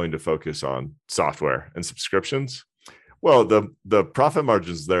just going to focus on software and subscriptions. Well, the profit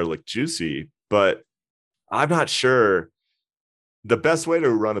margins there look juicy, but I'm not sure. The best way to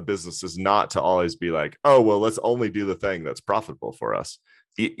run a business is not to always be oh, well, let's only do the thing that's profitable for us.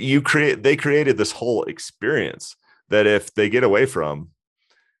 They created this whole experience that if they get away from,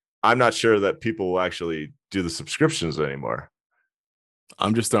 I'm not sure that people will actually do the subscriptions anymore.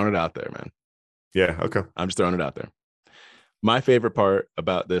 I'm just throwing it out there, man. Yeah. Okay. I'm just throwing it out there. My favorite part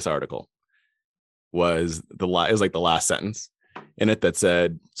about this article was the last sentence in it that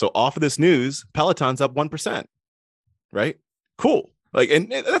said, so off of this news, Peloton's up 1%, right? Cool. And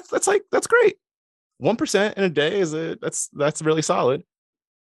that's great. 1% in a day that's really solid.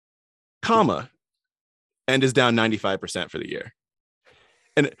 Comma. And is down 95% for the year.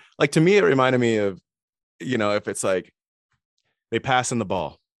 And to me, it reminded me of, if it's they pass in the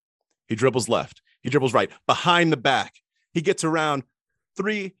ball, he dribbles left, he dribbles right, behind the back, he gets around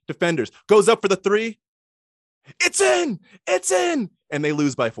 3 defenders, goes up for the 3, it's in, and they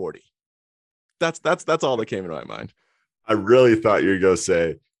lose by 40. That's all that came into my mind. I really thought you were going to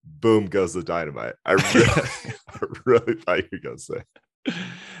say, boom goes the dynamite. I really thought you were going to say.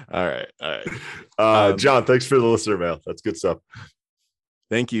 All right. John, thanks for the listener mail. That's good stuff.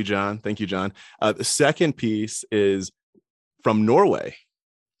 Thank you, John. The second piece is from Norway.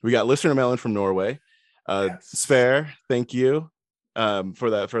 We got listener mail in from Norway. Sverre, thank you for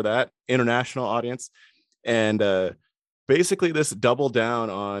that international audience. And basically this doubled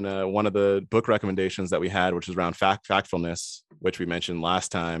down on one of the book recommendations that we had, which is around factfulness, which we mentioned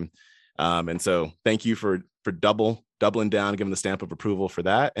last time. And so thank you for double doubling down, giving the stamp of approval for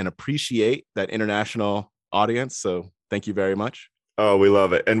that, and appreciate that international audience. So thank you very much. Oh, we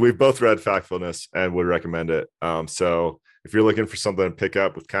love it. And we've both read Factfulness and would recommend it. So if you're looking for something to pick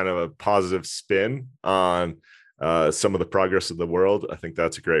up with kind of a positive spin on some of the progress of the world, I think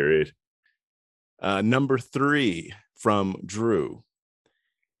that's a great read. Number 3 from Drew.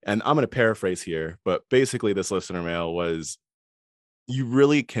 And I'm going to paraphrase here, but basically this listener mail was, you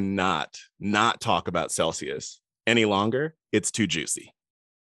really cannot not talk about Celsius any longer. It's too juicy.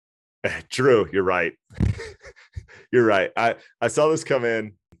 Drew, you're right. You're right. I saw this come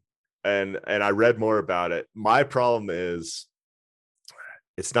in and I read more about it. My problem is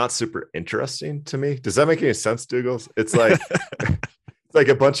it's not super interesting to me. Does that make any sense, Dougals? It's like it's like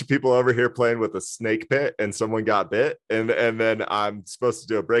a bunch of people over here playing with a snake pit and someone got bit. And then I'm supposed to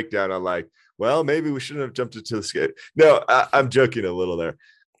do a breakdown on like, well, maybe we shouldn't have jumped into the skate. No, I'm joking a little there.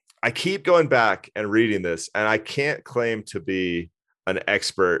 I keep going back and reading this, and I can't claim to be an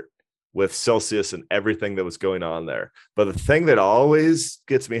expert with Celsius and everything that was going on there. But the thing that always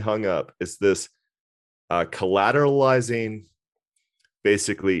gets me hung up is this collateralizing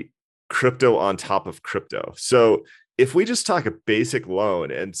basically crypto on top of crypto. So if we just talk a basic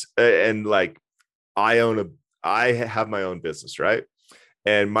loan and like I have my own business, right?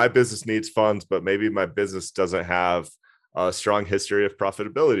 And my business needs funds, but maybe my business doesn't have a strong history of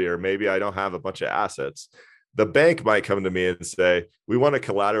profitability, or maybe I don't have a bunch of assets. The bank might come to me and say, we want to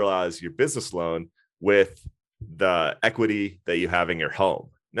collateralize your business loan with the equity that you have in your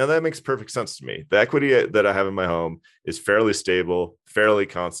home. Now that makes perfect sense to me. The equity that I have in my home is fairly stable, fairly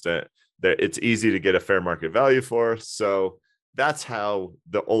constant, that it's easy to get a fair market value for. So that's how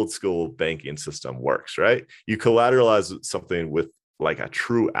the old school banking system works, right? You collateralize something with like a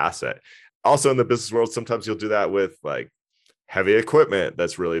true asset. Also in the business world, sometimes you'll do that with like heavy equipment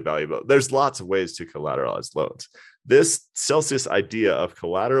that's really valuable. There's lots of ways to collateralize loans. This Celsius idea of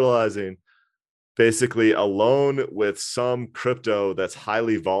collateralizing basically a loan with some crypto that's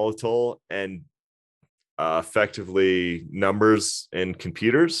highly volatile and effectively numbers in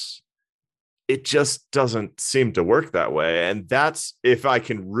computers, it just doesn't seem to work that way. And that's, if I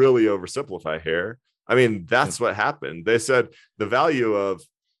can really oversimplify here, I mean, that's what happened. They said the value of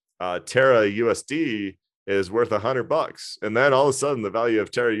Terra USD is worth $100, and then all of a sudden the value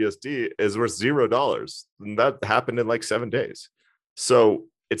of Terra USD is worth $0, and that happened in like 7 days. So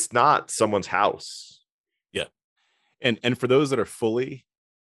it's not someone's house. Yeah, and for those that are fully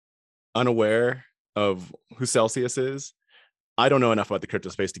unaware of who Celsius is, I don't know enough about the crypto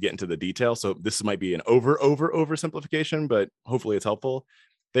space to get into the detail, so this might be an oversimplification, but hopefully it's helpful.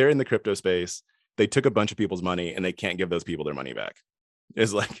 They're in the crypto space. They took a bunch of people's money, and they can't give those people their money back.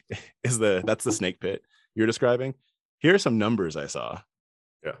 That's the snake pit you're describing. Here are some numbers I saw.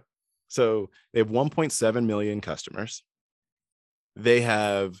 Yeah. So they have 1.7 million customers. They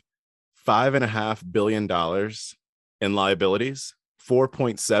have $5.5 billion in liabilities.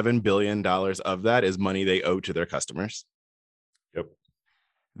 $4.7 billion of that is money they owe to their customers. Yep.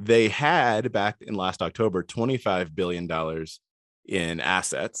 They had, back in last October, $25 billion in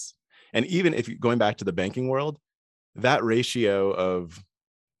assets. And even if going back to the banking world, that ratio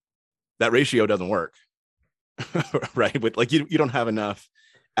doesn't work. Right? With like you don't have enough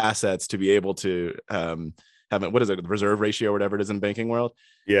assets to be able to have what is it, the reserve ratio or whatever it is in the banking world.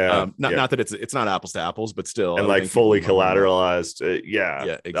 Yeah. Not that it's not apples to apples, but still, and like fully collateralized. Yeah,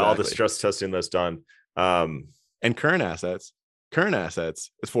 exactly. All the stress testing that's done. And current assets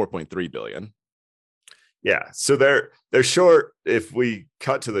is 4.3 billion. Yeah, so they're short. If we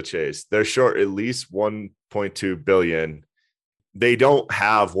cut to the chase, they're short at least 1.2 billion. They don't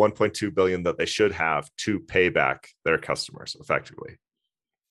have 1.2 billion that they should have to pay back their customers effectively.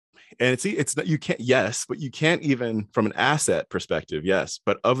 And it's not, you can't, yes, but you can't even from an asset perspective, yes,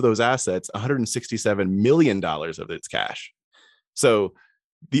 but of those assets, $167 million of it's cash. So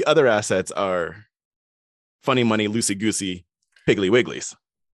the other assets are funny money, loosey goosey, piggly wigglies.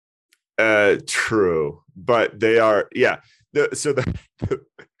 True, but they are, yeah. So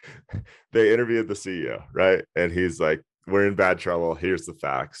they interviewed the CEO, right? And he's like, we're in bad trouble. Here's the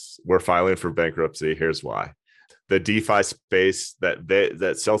facts. We're filing for bankruptcy. Here's why. The DeFi space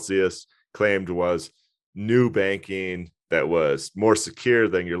that Celsius claimed was new banking that was more secure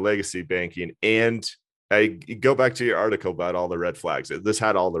than your legacy banking. And I go back to your article about all the red flags. This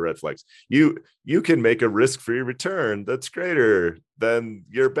had all the red flags. You can make a risk-free return that's greater than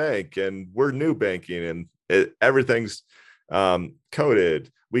your bank, and we're new banking, and everything's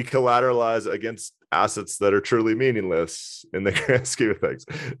coded. We collateralize against assets that are truly meaningless in the grand scheme of things.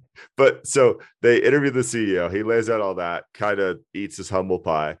 But so they interview the CEO. He lays out all that, kind of eats his humble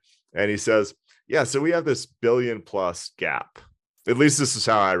pie, and he says, Yeah, so we have this billion plus gap. At least this is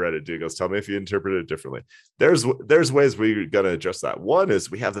how I read it, Douglas. Tell me if you interpret it differently. There's ways we're going to address that. One is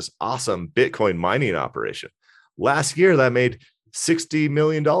we have this awesome Bitcoin mining operation. Last year, that made $60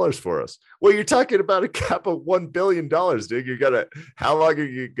 million for us. Well, you're talking about a gap of $1 billion, dude. How long are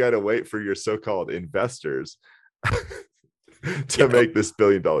you going to wait for your so-called investors to make this $1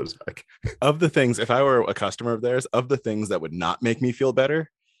 billion back? Of the things, if I were a customer of theirs, of the things that would not make me feel better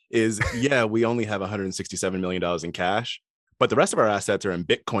is, yeah, we only have $167 million in cash, but the rest of our assets are in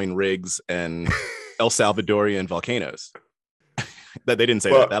Bitcoin rigs and El Salvadorian volcanoes. That they didn't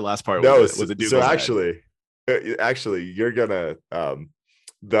say that last part was a Douglas. So actually, you're gonna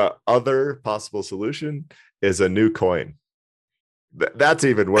the other possible solution is a new coin. That's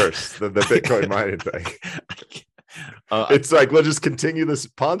even worse than the Bitcoin mining thing. It's like we'll just continue this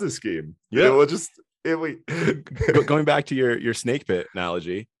Ponzi scheme. Yeah, we'll just going back to your snake pit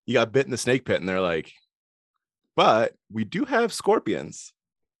analogy. You got bit in the snake pit, and they're like, "But we do have scorpions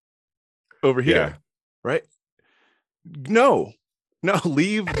over here, right?" No,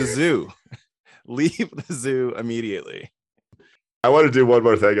 leave the zoo. Leave the zoo immediately. I want to do one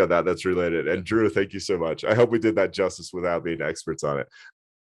more thing on that that's related. And Drew, thank you so much. I hope we did that justice without being experts on it.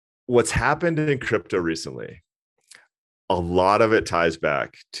 What's happened in crypto recently, a lot of it ties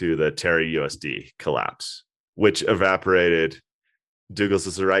back to the Terra USD collapse, which evaporated. Douglas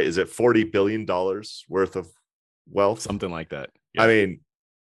is right. Is it $40 billion worth of wealth? Something like that. Yeah. I mean,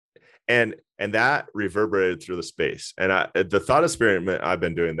 and that reverberated through the space. And the thought experiment I've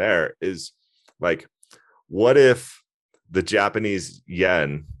been doing there is like, what if the Japanese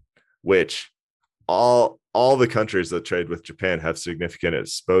yen, which all the countries that trade with Japan have significant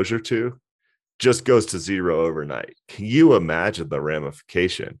exposure to, just goes to zero overnight? Can you imagine the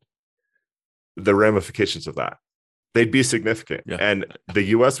ramifications of that? They'd be significant. Yeah. And the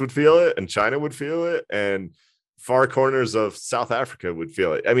US would feel it, and China would feel it, and far corners of South Africa would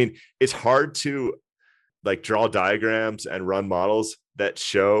feel it. I mean, it's hard to like draw diagrams and run models that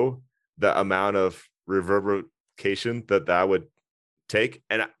show the amount of reverberation that would take.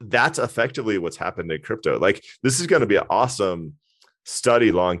 And that's effectively what's happened in crypto. Like, this is going to be an awesome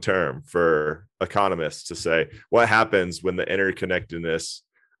study long-term for economists to say what happens when the interconnectedness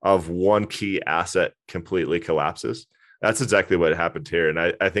of one key asset completely collapses. That's exactly what happened here. And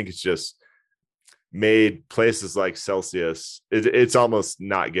I think it's just made places like Celsius, it's almost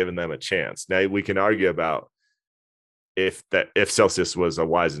not giving them a chance. Now we can argue about if Celsius was a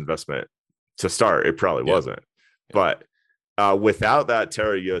wise investment to start. It probably wasn't. But without that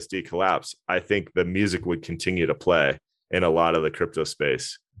Terra USD collapse, I think the music would continue to play in a lot of the crypto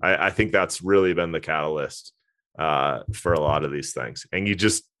space. I think that's really been the catalyst for a lot of these things. And you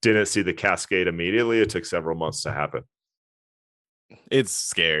just didn't see the cascade immediately. It took several months to happen. It's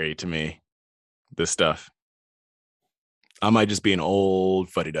scary to me, this stuff. I might just be an old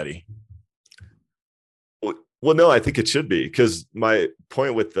fuddy-duddy. Well, no, I think it should be, because my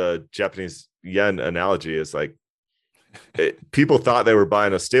point with the Japanese yen analogy is like, people thought they were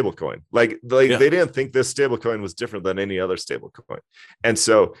buying a stable coin. They didn't think this stable coin was different than any other stable coin. And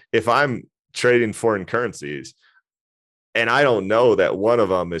so if I'm trading foreign currencies and I don't know that one of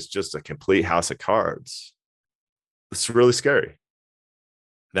them is just a complete house of cards, it's really scary.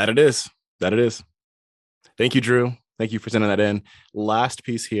 That it is. Thank you, Drew. Thank you for sending that in. Last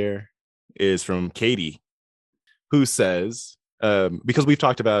piece here is from Katie, who says, because we've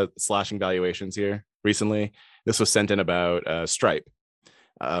talked about slashing valuations here recently, this was sent in about Stripe,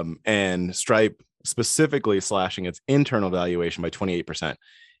 and Stripe specifically slashing its internal valuation by 28%.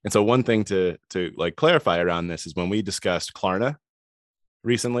 And so one thing to like clarify around this is when we discussed Klarna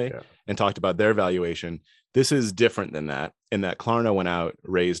recently and talked about their valuation, this is different than that, in that Klarna went out,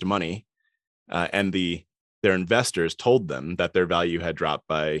 raised money, and their investors told them that their value had dropped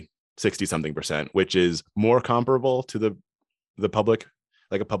by 60-something%, which is more comparable to the public,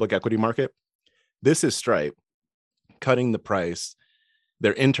 like a public equity market. This is Stripe cutting the price,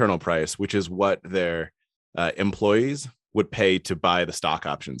 their internal price, which is what their employees would pay to buy the stock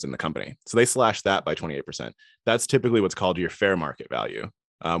options in the company. So they slashed that by 28%. That's typically what's called your fair market value,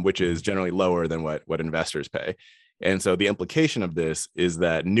 which is generally lower than what investors pay. And so the implication of this is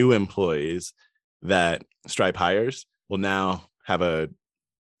that new employees that Stripe hires will now have a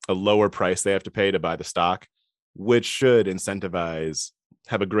lower price they have to pay to buy the stock, which should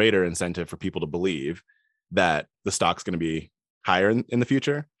have a greater incentive for people to believe that the stock's going to be higher in the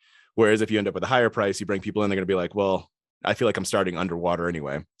future. Whereas if you end up with a higher price, you bring people in, they're going to be like, well, I feel like I'm starting underwater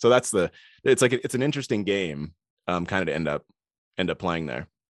anyway. So it's an interesting game kind of to end up playing there.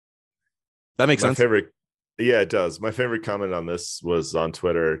 That makes sense. Yeah, it does. My favorite comment on this was on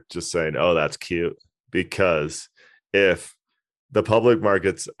Twitter, just saying, "Oh, that's cute," because if the public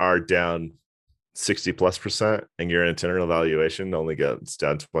markets are down 60+% and your internal valuation only gets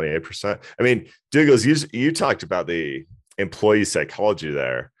down 28%. I mean, Douglas, you talked about the employee psychology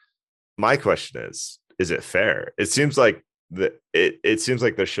there. My question is it fair? It seems like it seems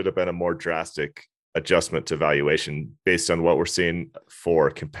like there should have been a more drastic adjustment to valuation based on what we're seeing for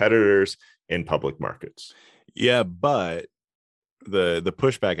competitors in public markets. Yeah, but the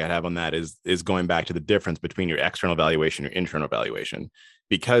pushback I have on that is going back to the difference between your external valuation and your internal valuation,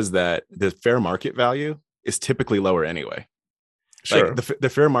 because that the fair market value is typically lower anyway. Sure. Like the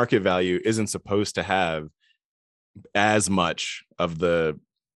fair market value isn't supposed to have as much of the,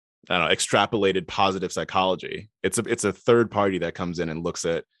 I don't know, extrapolated positive psychology. It's a third party that comes in and looks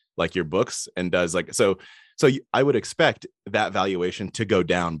at like your books and does like so. So I would expect that valuation to go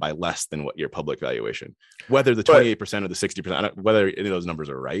down by less than what your public valuation, whether the 28% or the 60%, whether any of those numbers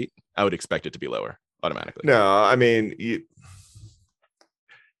are right, I would expect it to be lower automatically. No, I mean,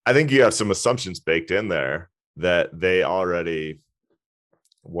 I think you have some assumptions baked in there that they already,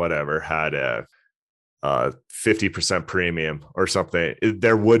 had a 50% premium or something.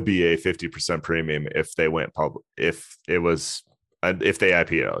 There would be a 50% premium if they went public, if they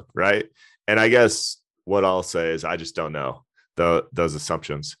IPO'd, right? And I guess what I'll say is I just don't know those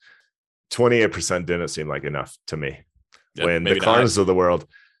assumptions. 28% didn't seem like enough to me. Yeah, when the Klarnas of the world,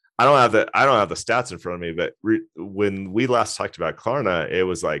 I don't have the stats in front of me, but when we last talked about Klarna, it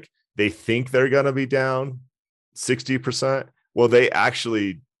was like they think they're going to be down 60%. Well, they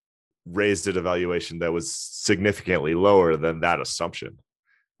actually raised an evaluation that was significantly lower than that assumption.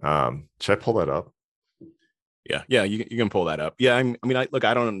 Should I pull that up? Yeah, you can pull that up. Yeah, I mean,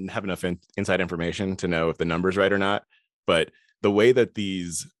 I don't have enough inside information to know if the number's right or not, but the way that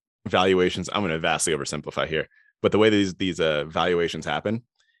these valuations, I'm going to vastly oversimplify here, but the way these valuations happen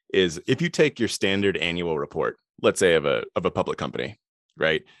is if you take your standard annual report, let's say of a public company,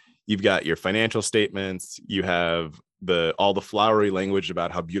 right? You've got your financial statements, you have all the flowery language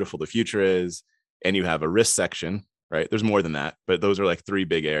about how beautiful the future is, and you have a risk section, right? There's more than that, but those are like three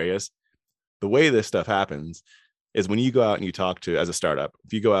big areas. The way this stuff happens is when you go out and you talk to, as a startup,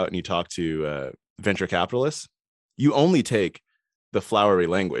 if you go out and you talk to venture capitalists, you only take the flowery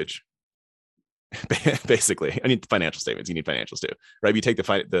language. Basically, I need financial statements. You need financials too, right? You take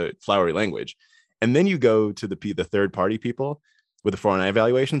the flowery language, and then you go to the third party people with the 409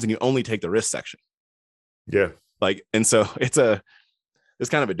 evaluations, and you only take the risk section. Yeah, and so there's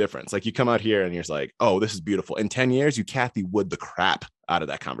kind of a difference. Like you come out here and you're just like, oh, this is beautiful. In 10 years, you Cathie Wood the crap out of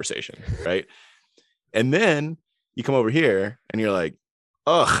that conversation, right? And then you come over here and you're like,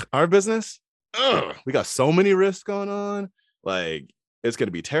 ugh, our business, we got so many risks going on. Like it's going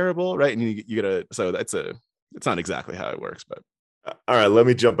to be terrible, right? And you gotta, so it's not exactly how it works, but. All right, let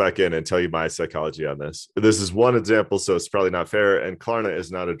me jump back in and tell you my psychology on this. This is one example, so it's probably not fair. And Klarna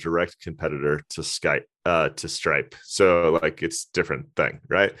is not a direct competitor to Stripe. So like it's different thing,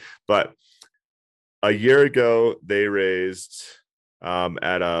 right? But a year ago, they raised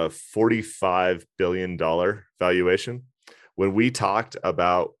at a $45 billion valuation. When we talked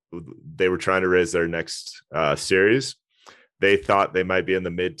about they were trying to raise their next series, they thought they might be in the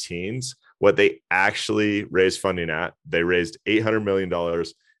mid-teens. What they actually raised funding at, they raised $800 million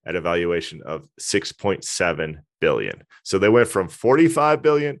at a valuation of $6.7 billion. So they went from $45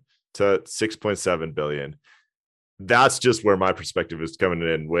 billion to $6.7 billion. That's just where my perspective is coming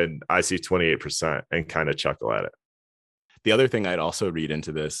in when I see 28% and kind of chuckle at it. The other thing I'd also read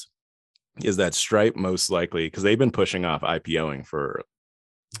into this is that Stripe most likely, because they've been pushing off IPOing for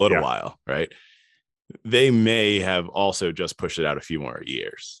a little while, right? They may have also just pushed it out a few more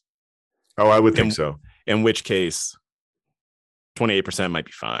years. Oh, I would think so. In which case, 28% might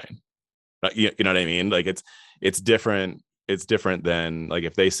be fine. But you know what I mean? Like it's different. It's different than like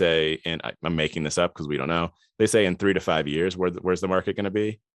if they say, and I'm making this up because we don't know. They say in 3 to 5 years, where's the market going to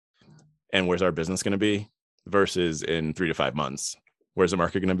be, and where's our business going to be, versus in 3 to 5 months, where's the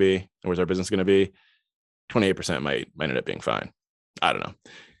market going to be, and where's our business going to be. 28% might end up being fine. I don't know.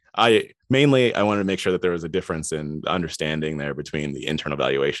 I wanted to make sure that there was a difference in understanding there between the internal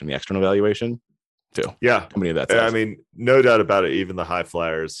valuation and the external valuation too. Yeah. Company of that size. I mean, no doubt about it. Even the high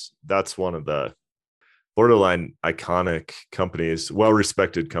flyers, that's one of the borderline iconic companies,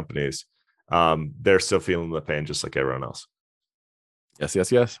 well-respected companies. They're still feeling the pain just like everyone else.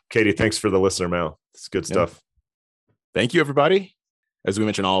 Yes. Katie, thanks for the listener mail. It's good stuff. Thank you, everybody. As we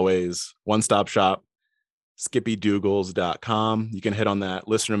mentioned, always one-stop shop. SkippyDougals.com. You can hit on that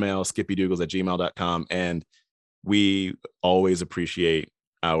listener mail, skippydougals@gmail.com. And we always appreciate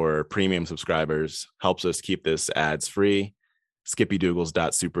our premium subscribers, helps us keep this ads free.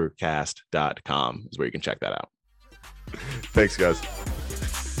 skippydougals.supercast.com is where you can check that out. Thanks, guys.